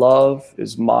my love,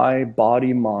 is my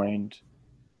body, mind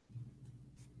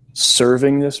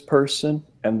serving this person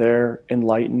and their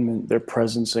enlightenment, their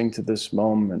presencing to this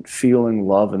moment, feeling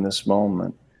love in this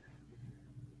moment?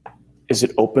 Is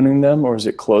it opening them or is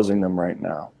it closing them right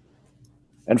now?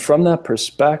 And from that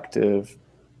perspective,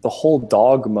 the whole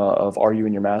dogma of are you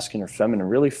in your masculine or feminine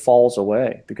really falls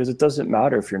away, because it doesn't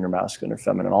matter if you're in your masculine or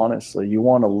feminine, honestly. You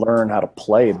want to learn how to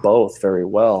play both very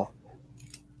well.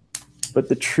 But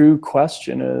the true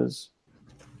question is,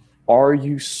 are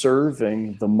you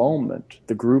serving the moment,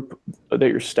 the group that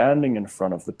you're standing in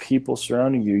front of, the people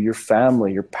surrounding you, your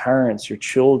family, your parents, your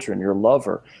children, your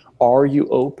lover? Are you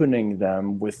opening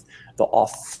them with the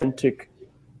authentic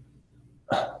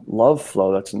love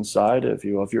flow that's inside of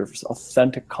you, of your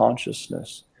authentic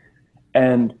consciousness?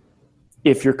 And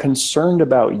if you're concerned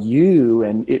about you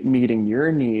and it meeting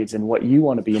your needs and what you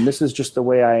want to be, and this is just the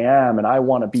way I am and I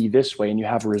want to be this way, and you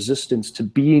have resistance to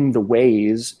being the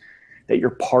ways that your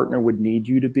partner would need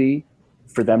you to be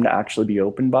for them to actually be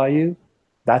open by you,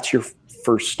 that's your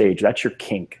first stage. That's your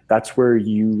kink. That's where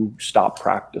you stop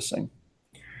practicing.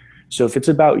 So if it's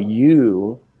about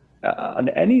you on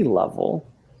any level,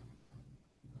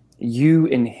 you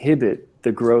inhibit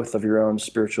the growth of your own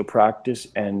spiritual practice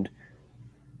and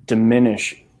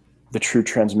diminish the true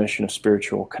transmission of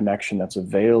spiritual connection that's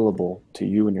available to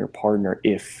you and your partner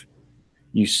if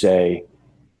you say,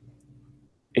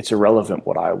 it's irrelevant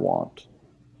what I want.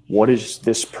 What does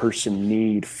this person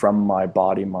need from my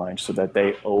body mind so that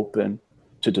they open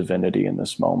to divinity in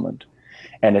this moment?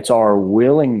 And it's our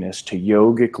willingness to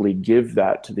yogically give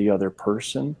that to the other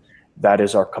person that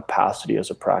is our capacity as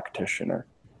a practitioner.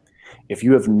 If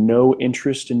you have no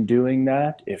interest in doing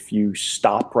that, if you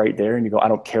stop right there and you go, I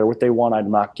don't care what they want, I'm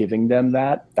not giving them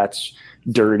that, that's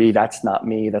dirty, that's not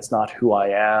me, that's not who I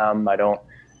am,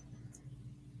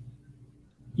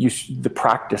 the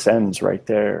practice ends right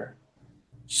there.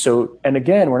 So, and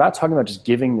again, we're not talking about just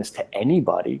giving this to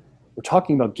anybody. We're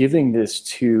talking about giving this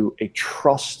to a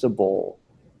trustable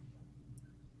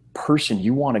person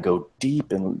you want to go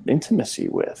deep in intimacy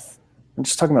with. I'm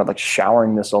just talking about like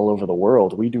showering this all over the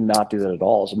world. We do not do that at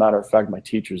all. As a matter of fact, my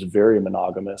teacher is very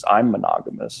monogamous. I'm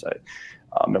monogamous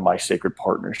in my sacred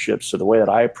partnerships. So the way that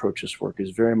I approach this work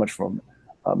is very much from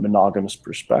a monogamous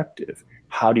perspective.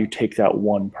 How do you take that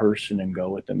one person and go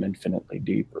with them infinitely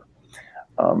deeper?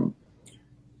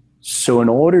 So in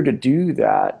order to do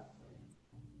that,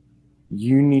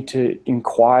 you need to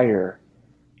inquire,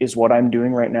 is what I'm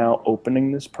doing right now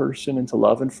opening this person into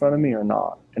love in front of me or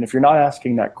not? And if you're not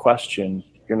asking that question,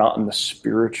 you're not in the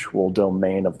spiritual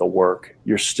domain of the work.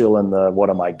 You're still in the, what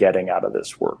am I getting out of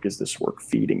this work? Is this work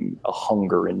feeding a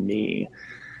hunger in me?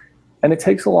 And it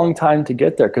takes a long time to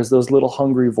get there because those little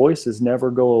hungry voices never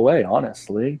go away,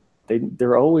 honestly.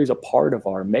 They're always a part of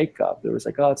our makeup. There was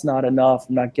like, oh, it's not enough.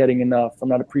 I'm not getting enough. I'm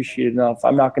not appreciated enough.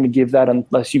 I'm not going to give that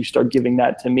unless you start giving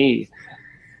that to me.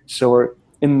 So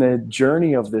in the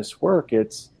journey of this work,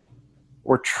 if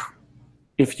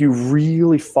you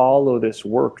really follow this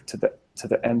work to the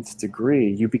nth degree,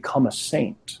 you become a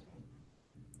saint.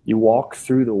 You walk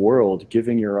through the world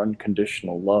giving your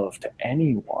unconditional love to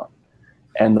anyone,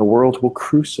 and the world will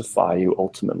crucify you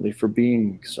ultimately for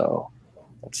being so.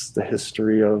 That's the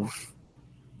history of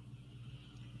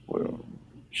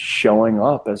showing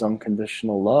up as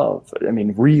unconditional love. I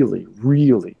mean, really,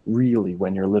 really, really,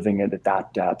 when you're living it at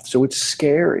that depth. So it's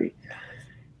scary.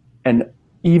 And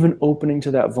even opening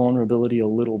to that vulnerability a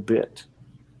little bit,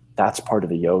 that's part of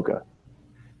the yoga.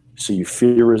 So you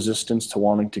feel your resistance to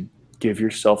wanting to give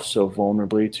yourself so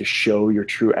vulnerably, to show your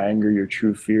true anger, your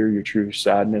true fear, your true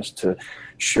sadness, to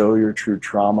show your true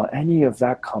trauma. Any of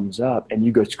that comes up and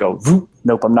you just go,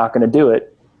 nope, I'm not going to do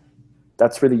it.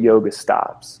 That's where the yoga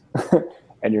stops.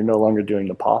 And you're no longer doing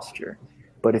the posture.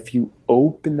 But if you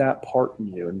open that part in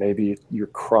you, and maybe you're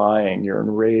crying, you're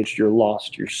enraged, you're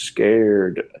lost, you're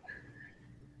scared,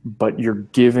 but you're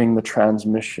giving the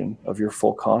transmission of your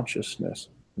full consciousness,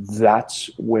 that's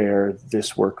where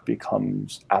this work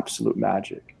becomes absolute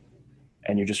magic.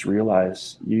 And you just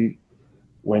realize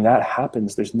when that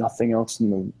happens, there's nothing else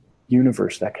in the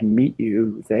universe that can meet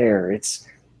you there. It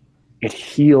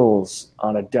heals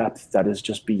on a depth that is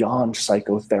just beyond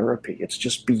psychotherapy. It's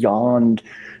just beyond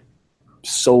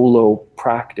solo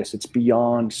practice. It's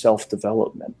beyond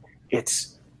self-development.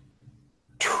 It's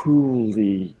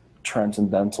truly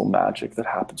transcendental magic that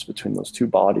happens between those two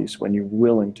bodies when you're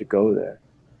willing to go there.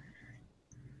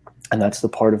 And that's the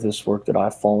part of this work that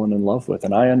I've fallen in love with.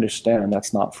 And I understand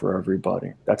that's not for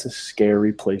everybody. That's a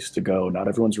scary place to go. Not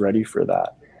everyone's ready for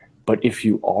that. But if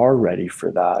you are ready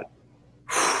for that,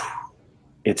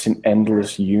 it's an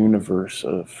endless universe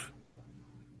of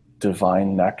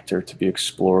divine nectar to be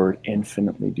explored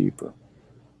infinitely deeper.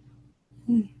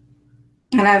 I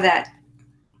love that.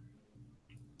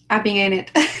 I've been in it.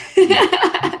 Like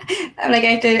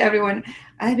I tell everyone,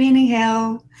 I've been in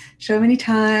hell so many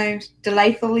times,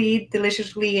 delightfully,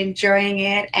 deliciously enjoying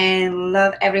it and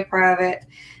love every part of it.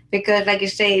 Because like you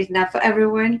say, it's not for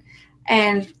everyone.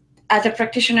 And as a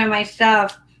practitioner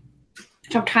myself,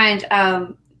 sometimes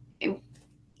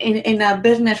in a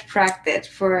business practice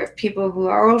for people who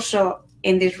are also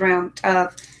in this realm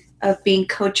of being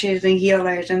coaches and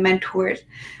healers and mentors,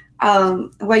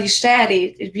 what you said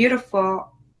is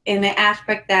beautiful in the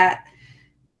aspect that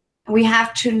we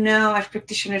have to know as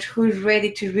practitioners who's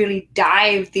ready to really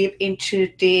dive deep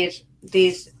into this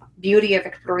beauty of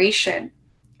exploration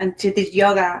and to this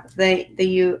yoga that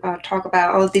you talk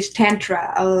about, or this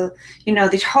tantra, or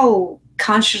this whole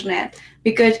consciousness,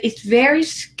 because it's very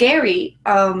scary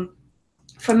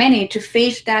for many to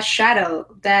face that shadow,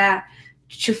 that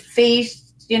to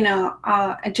face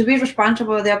and to be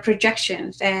responsible for their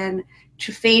projections, and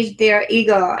to face their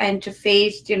ego, and to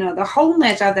face the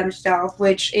wholeness of themselves,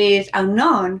 which is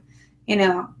unknown.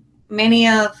 Many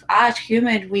of us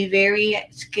humans, we very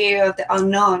scared of the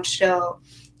unknown, so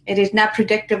it is not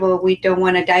predictable. We don't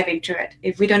want to dive into it.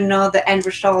 If we don't know the end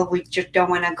result, we just don't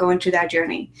want to go into that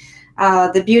journey.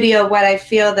 The beauty of what I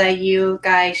feel that you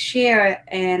guys share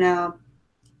and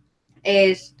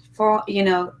is for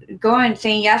going,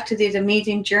 saying yes to this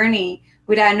amazing journey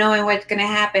without knowing what's going to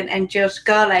happen, and just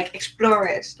go explore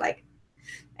it,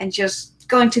 and just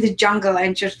go into the jungle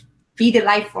and just be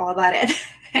delightful about it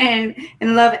and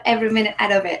love every minute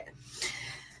of it.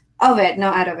 Let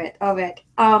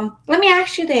me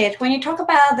ask you this: when you talk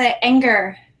about the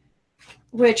anger,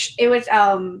 which it was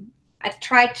I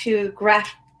tried to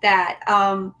grasp that,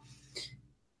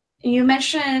 you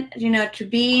mentioned to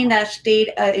be in that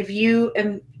state, if you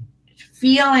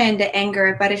feeling the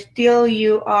anger, but it's still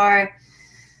you are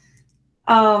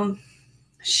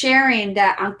sharing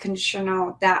that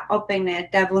unconditional, that openness,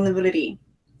 that vulnerability.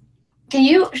 Can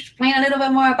you explain a little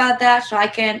bit more about that so I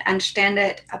can understand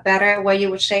it better, what you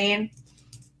were saying?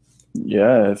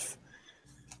 Yeah.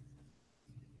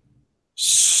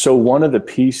 So one of the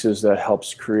pieces that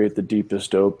helps create the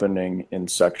deepest opening in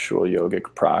sexual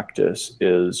yogic practice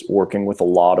is working with a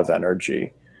lot of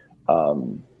energy,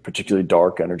 particularly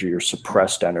dark energy or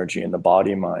suppressed energy in the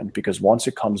body mind, because once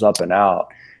it comes up and out,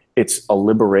 it's a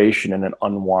liberation and an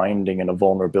unwinding, and a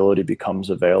vulnerability becomes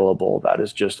available that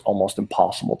is just almost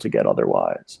impossible to get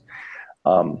otherwise.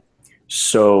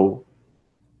 So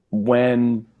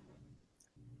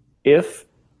if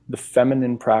the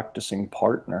feminine practicing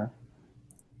partner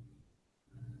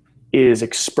is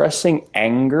expressing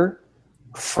anger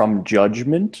from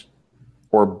judgment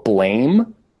or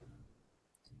blame,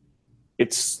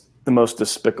 it's the most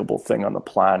despicable thing on the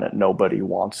planet. Nobody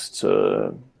wants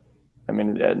to, I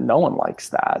mean, no one likes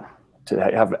that, to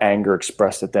have anger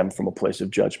expressed at them from a place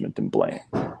of judgment and blame.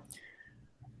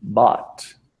 But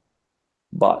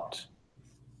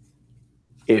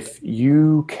if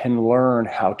you can learn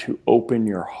how to open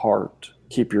your heart,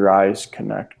 keep your eyes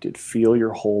connected, feel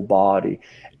your whole body,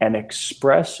 and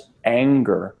express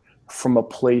anger from a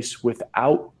place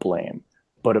without blame,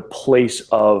 but a place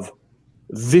of,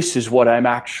 this is what I'm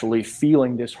actually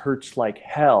feeling, this hurts like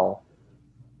hell,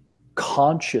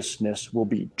 consciousness will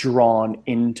be drawn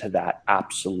into that,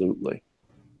 absolutely.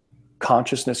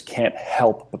 Consciousness can't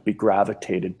help but be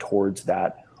gravitated towards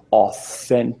that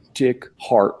authentic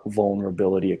heart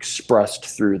vulnerability expressed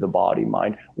through the body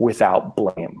mind without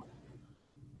blame.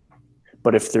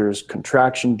 But if there's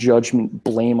contraction, judgment,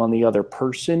 blame on the other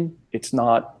person, it's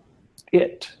not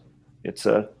it. It's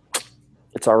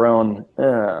our own,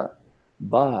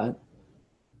 but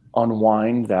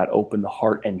unwind that, open the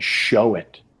heart and show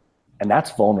it. And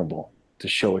that's vulnerable, to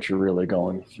show what you're really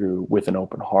going through with an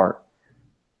open heart.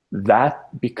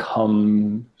 That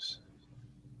becomes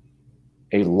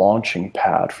a launching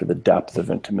pad for the depth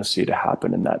of intimacy to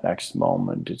happen in that next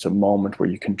moment. It's a moment where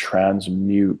you can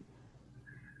transmute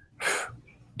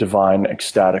divine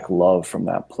ecstatic love from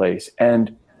that place.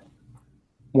 And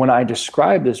when I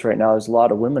describe this right now, there's a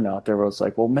lot of women out there where it's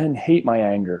like, well, men hate my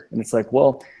anger. And it's like,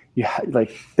 well,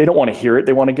 they don't want to hear it.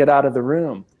 They want to get out of the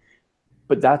room.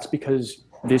 But that's because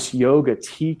this yoga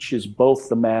teaches both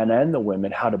the man and the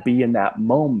women how to be in that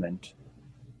moment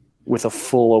with a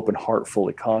full open heart,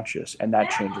 fully conscious. And that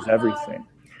changes everything.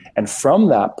 And from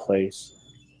that place,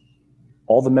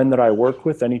 all the men that I work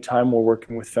with, anytime we're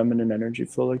working with feminine energy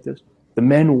flow like this, the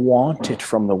men want it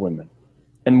from the women.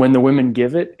 And when the women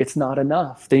give it, it's not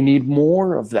enough. They need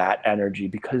more of that energy,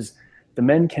 because the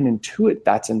men can intuit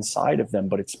that's inside of them,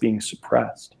 but it's being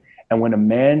suppressed. And when a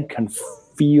man can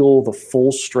feel the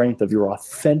full strength of your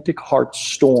authentic heart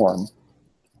storm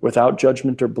without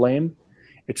judgment or blame,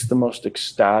 it's the most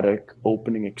ecstatic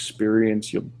opening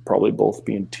experience. You'll probably both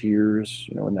be in tears,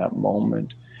 in that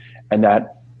moment. And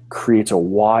that creates a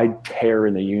wide tear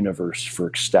in the universe for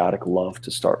ecstatic love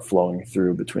to start flowing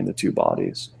through between the two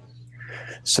bodies.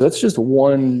 So that's just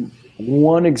one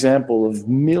example of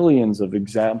millions of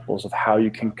examples of how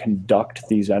you can conduct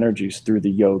these energies through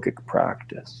the yogic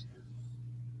practice.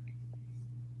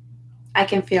 I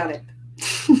can feel it.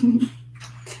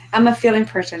 I'm a feeling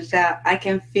person, so I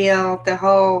can feel the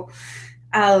whole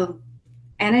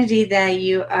energy that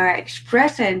you are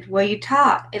expressing when you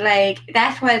talk.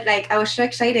 That's what, I was so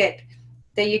excited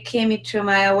that you came into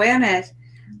my awareness,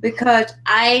 because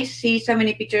I see so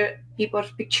many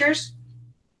people's pictures,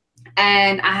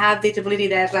 and I have this ability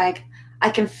that's I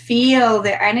can feel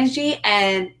their energy.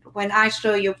 And when I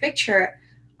saw your picture,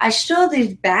 I saw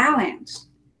this balance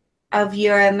of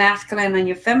your masculine and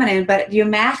your feminine, but your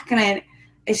masculine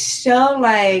is so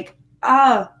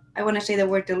I want to say the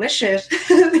word delicious,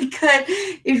 because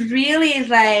it really is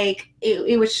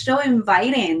it was so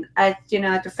inviting at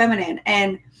the feminine.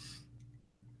 And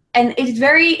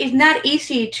it's not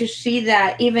easy to see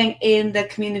that even in the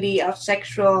community of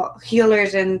sexual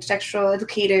healers and sexual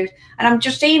educators. And I'm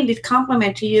just saying this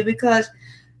compliment to you, because,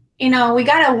 we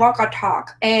got to walk our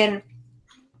talk. And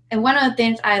one of the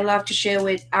things I love to share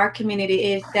with our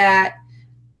community is that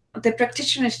the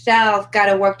practitioner itself got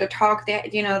to work the talk.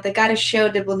 They got to show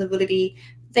the vulnerability.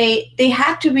 They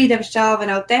have to be themselves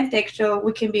and authentic, so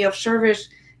we can be of service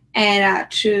and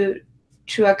to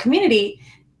our community.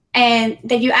 And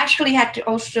that you actually have to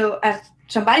also, as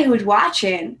somebody who's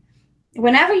watching,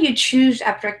 whenever you choose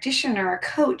a practitioner or a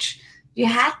coach, you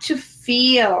have to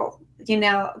feel,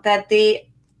 that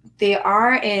they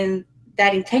are in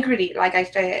that integrity, like I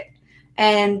said.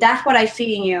 And that's what I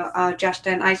see in you,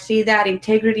 Justin. I see that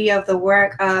integrity of the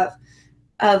work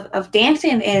of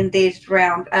dancing in this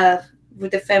realm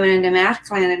with the feminine and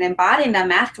masculine, and embodying that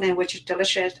masculine, which is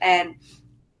delicious. And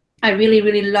I really,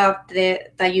 really love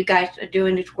that you guys are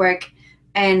doing this work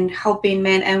and helping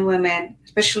men and women,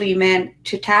 especially men,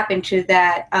 to tap into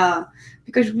that.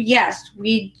 Because, yes,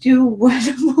 we do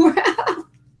want more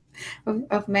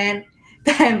of men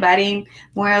embodying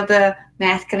more of the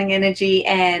masculine energy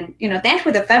and, dance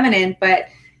with the feminine. But,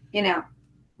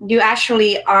 you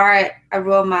actually are a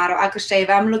role model. I could say if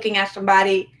I'm looking at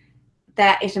somebody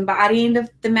that is embodying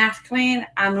the masculine,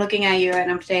 I'm looking at you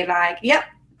and I'm saying yep,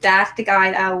 that's the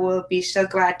guy I will be so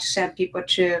glad to send people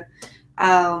to.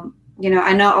 I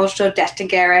know also Destin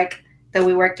Garrick, that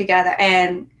we work together,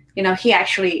 and, he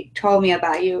actually told me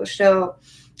about you. So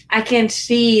I can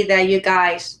see that you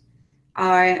guys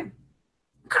are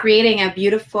creating a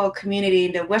beautiful community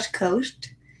in the West Coast,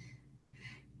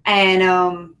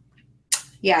 and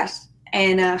yes,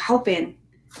 and helping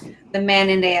the men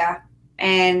in there.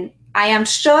 And I am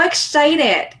so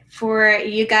excited for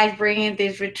you guys bringing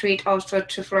this retreat also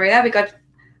to Florida, because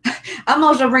I'm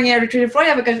also bringing a retreat to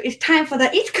Florida because it's time for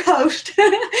the East Coast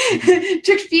to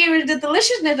experience the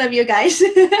deliciousness of you guys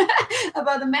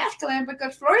about the masculine,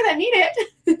 because Florida need it.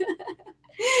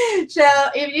 So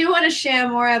if you want to share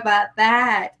more about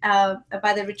that,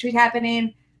 about the retreat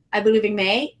happening, I believe in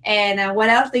May, and what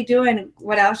else they do and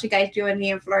what else you guys doing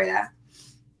here in Florida.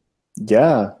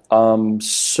 Yeah.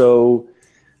 So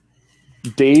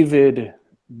David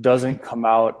doesn't come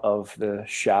out of the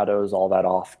shadows all that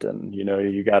often. You know,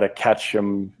 you got to catch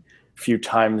him a few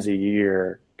times a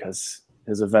year because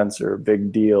his events are a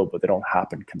big deal, but they don't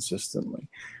happen consistently.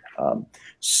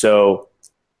 So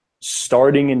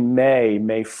starting in May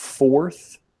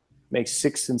 4th, May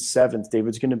 6th and 7th,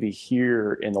 David's going to be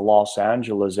here in the Los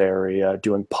Angeles area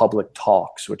doing public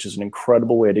talks, which is an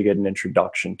incredible way to get an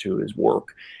introduction to his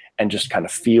work and just kind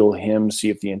of feel him, see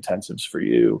if the intensive's for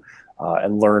you,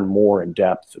 and learn more in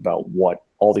depth about what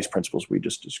all these principles we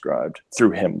just described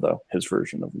through him, though, his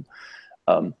version of them.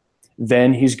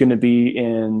 Then he's going to be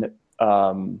in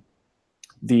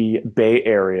the Bay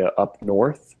Area up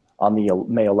north on the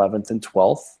May 11th and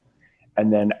 12th.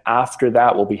 And then after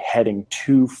that, we'll be heading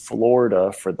to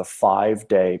Florida for the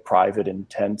 5-day private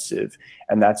intensive.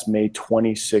 And that's May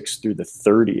 26th through the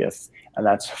 30th. And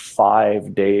that's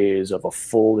 5 days of a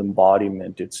full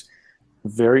embodiment. It's a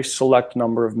very select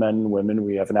number of men and women.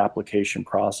 We have an application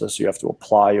process. You have to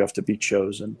apply. You have to be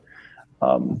chosen.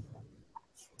 But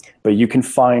you can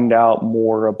find out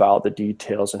more about the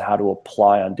details and how to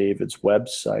apply on David's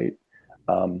website.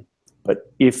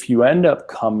 But if you end up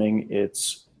coming,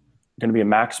 it's going to be a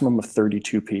maximum of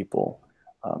 32 people.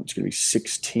 It's going to be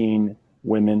 16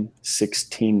 women,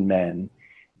 16 men.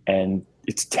 And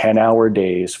it's 10-hour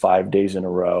days, 5 days in a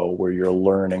row, where you're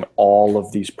learning all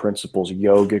of these principles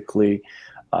yogically.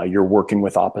 You're working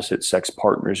with opposite sex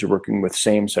partners. You're working with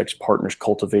same sex partners,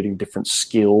 cultivating different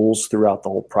skills throughout the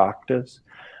whole practice.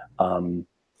 And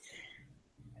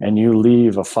you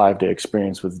leave a 5-day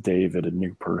experience with David a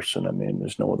new person. I mean,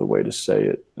 there's no other way to say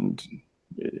it. And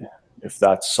if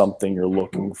that's something you're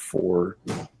looking for,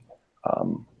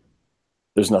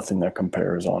 there's nothing that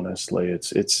compares, honestly.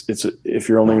 It's if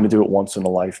you're only going to do it once in a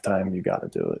lifetime, you got to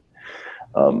do it.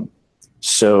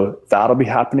 So that'll be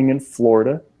happening in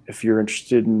Florida. If you're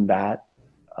interested in that,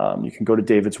 you can go to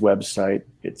David's website.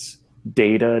 It's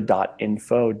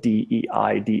deida.info,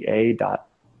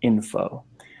 DEIDA.info.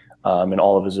 And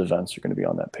all of his events are going to be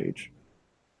on that page.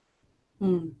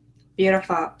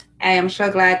 Beautiful. I am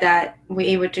so glad that we're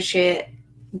able to share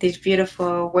this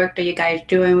beautiful work that you guys are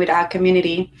doing with our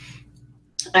community.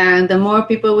 And the more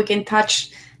people we can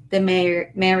touch, the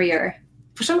merrier.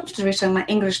 For some reason, my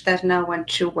English does not want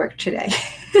to work today.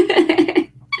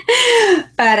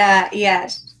 But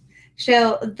yes,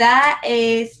 so that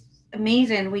is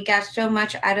amazing. We got so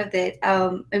much out of it.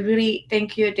 I really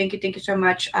thank you so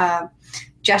much,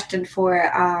 Justin,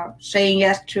 for saying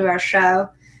yes to our show,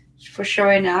 for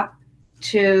showing up,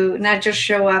 to not just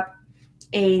show up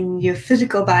in your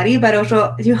physical body, but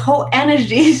also your whole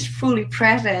energy is fully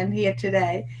present here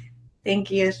today.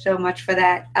 Thank you so much for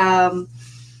that.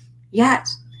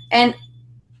 Yes. And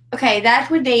okay, that's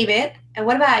with David. And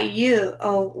what about you?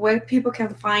 Oh, where people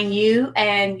can find you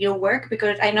and your work?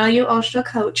 Because I know you also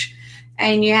coach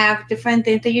and you have different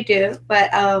things that you do. But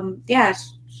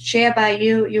yes, share about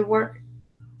your work.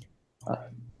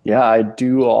 Yeah, I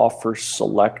do offer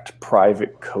select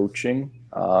private coaching.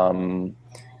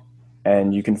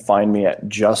 And you can find me at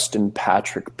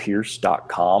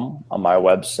justinpatrickpierce.com on my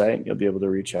website. You'll be able to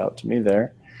reach out to me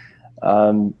there.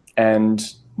 And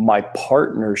my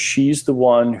partner, she's the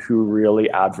one who really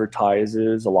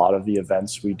advertises a lot of the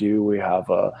events we do. We have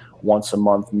a once a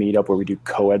month meetup where we do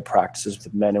co-ed practices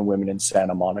with men and women in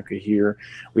Santa Monica here.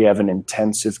 We have an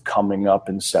intensive coming up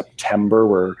in September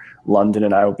where London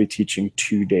and I will be teaching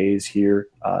 2 days here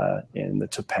in the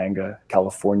Topanga,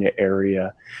 California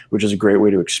area, which is a great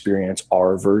way to experience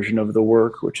our version of the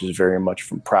work, which is very much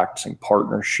from practicing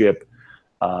partnership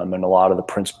and a lot of the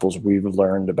principles we've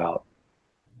learned about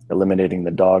eliminating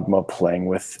the dogma, playing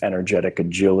with energetic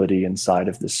agility inside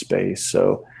of the space.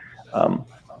 So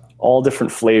all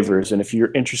different flavors. And if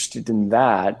you're interested in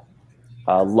that,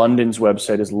 London's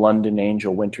website is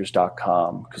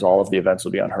londonangelwinters.com because all of the events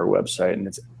will be on her website. And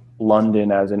it's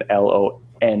London as in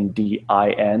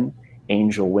LONDIN,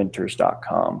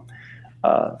 angelwinters.com.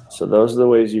 So those are the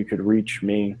ways you could reach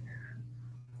me.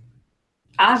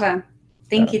 Awesome.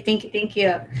 Thank you.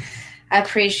 I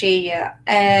appreciate you.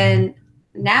 And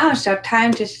now it's our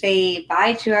time to say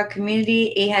bye to our community.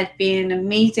 It has been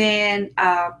amazing,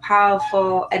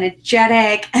 powerful,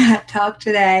 energetic talk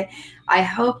today. I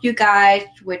hope you guys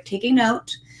were taking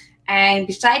notes. And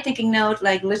besides taking notes,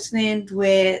 like listening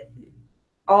with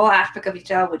all aspect of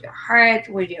yourself, with your heart,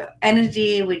 with your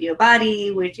energy, with your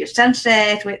body, with your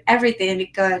senses, with everything,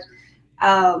 because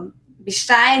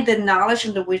beside the knowledge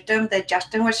and the wisdom that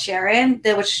Justin was sharing,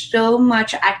 there was so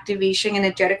much activation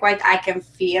energetic wise I can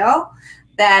feel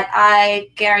that I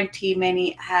guarantee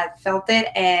many have felt it,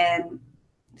 and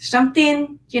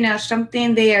something,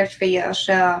 something there for you.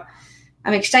 So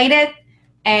I'm excited,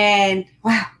 and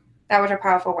wow, that was a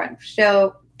powerful one.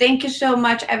 So thank you so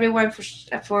much, everyone,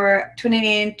 for tuning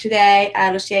in today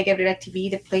at Lucia Gabriela TV,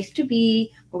 the place to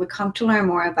be, where we come to learn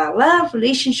more about love,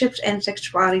 relationships, and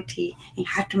sexuality, and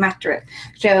how to master it.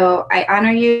 So I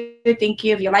honor you. Thank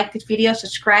you. If you like this video,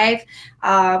 subscribe,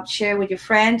 share with your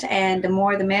friends, and the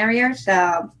more the merrier.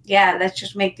 So yeah, let's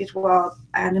just make this world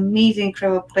an amazing,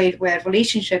 incredible place where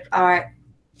relationships are,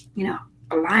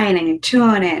 aligned and in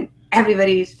tune, and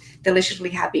everybody's deliciously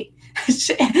happy.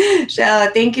 So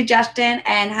thank you, Justin,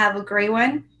 and have a great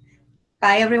one.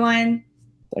 Bye, everyone.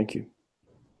 Thank you.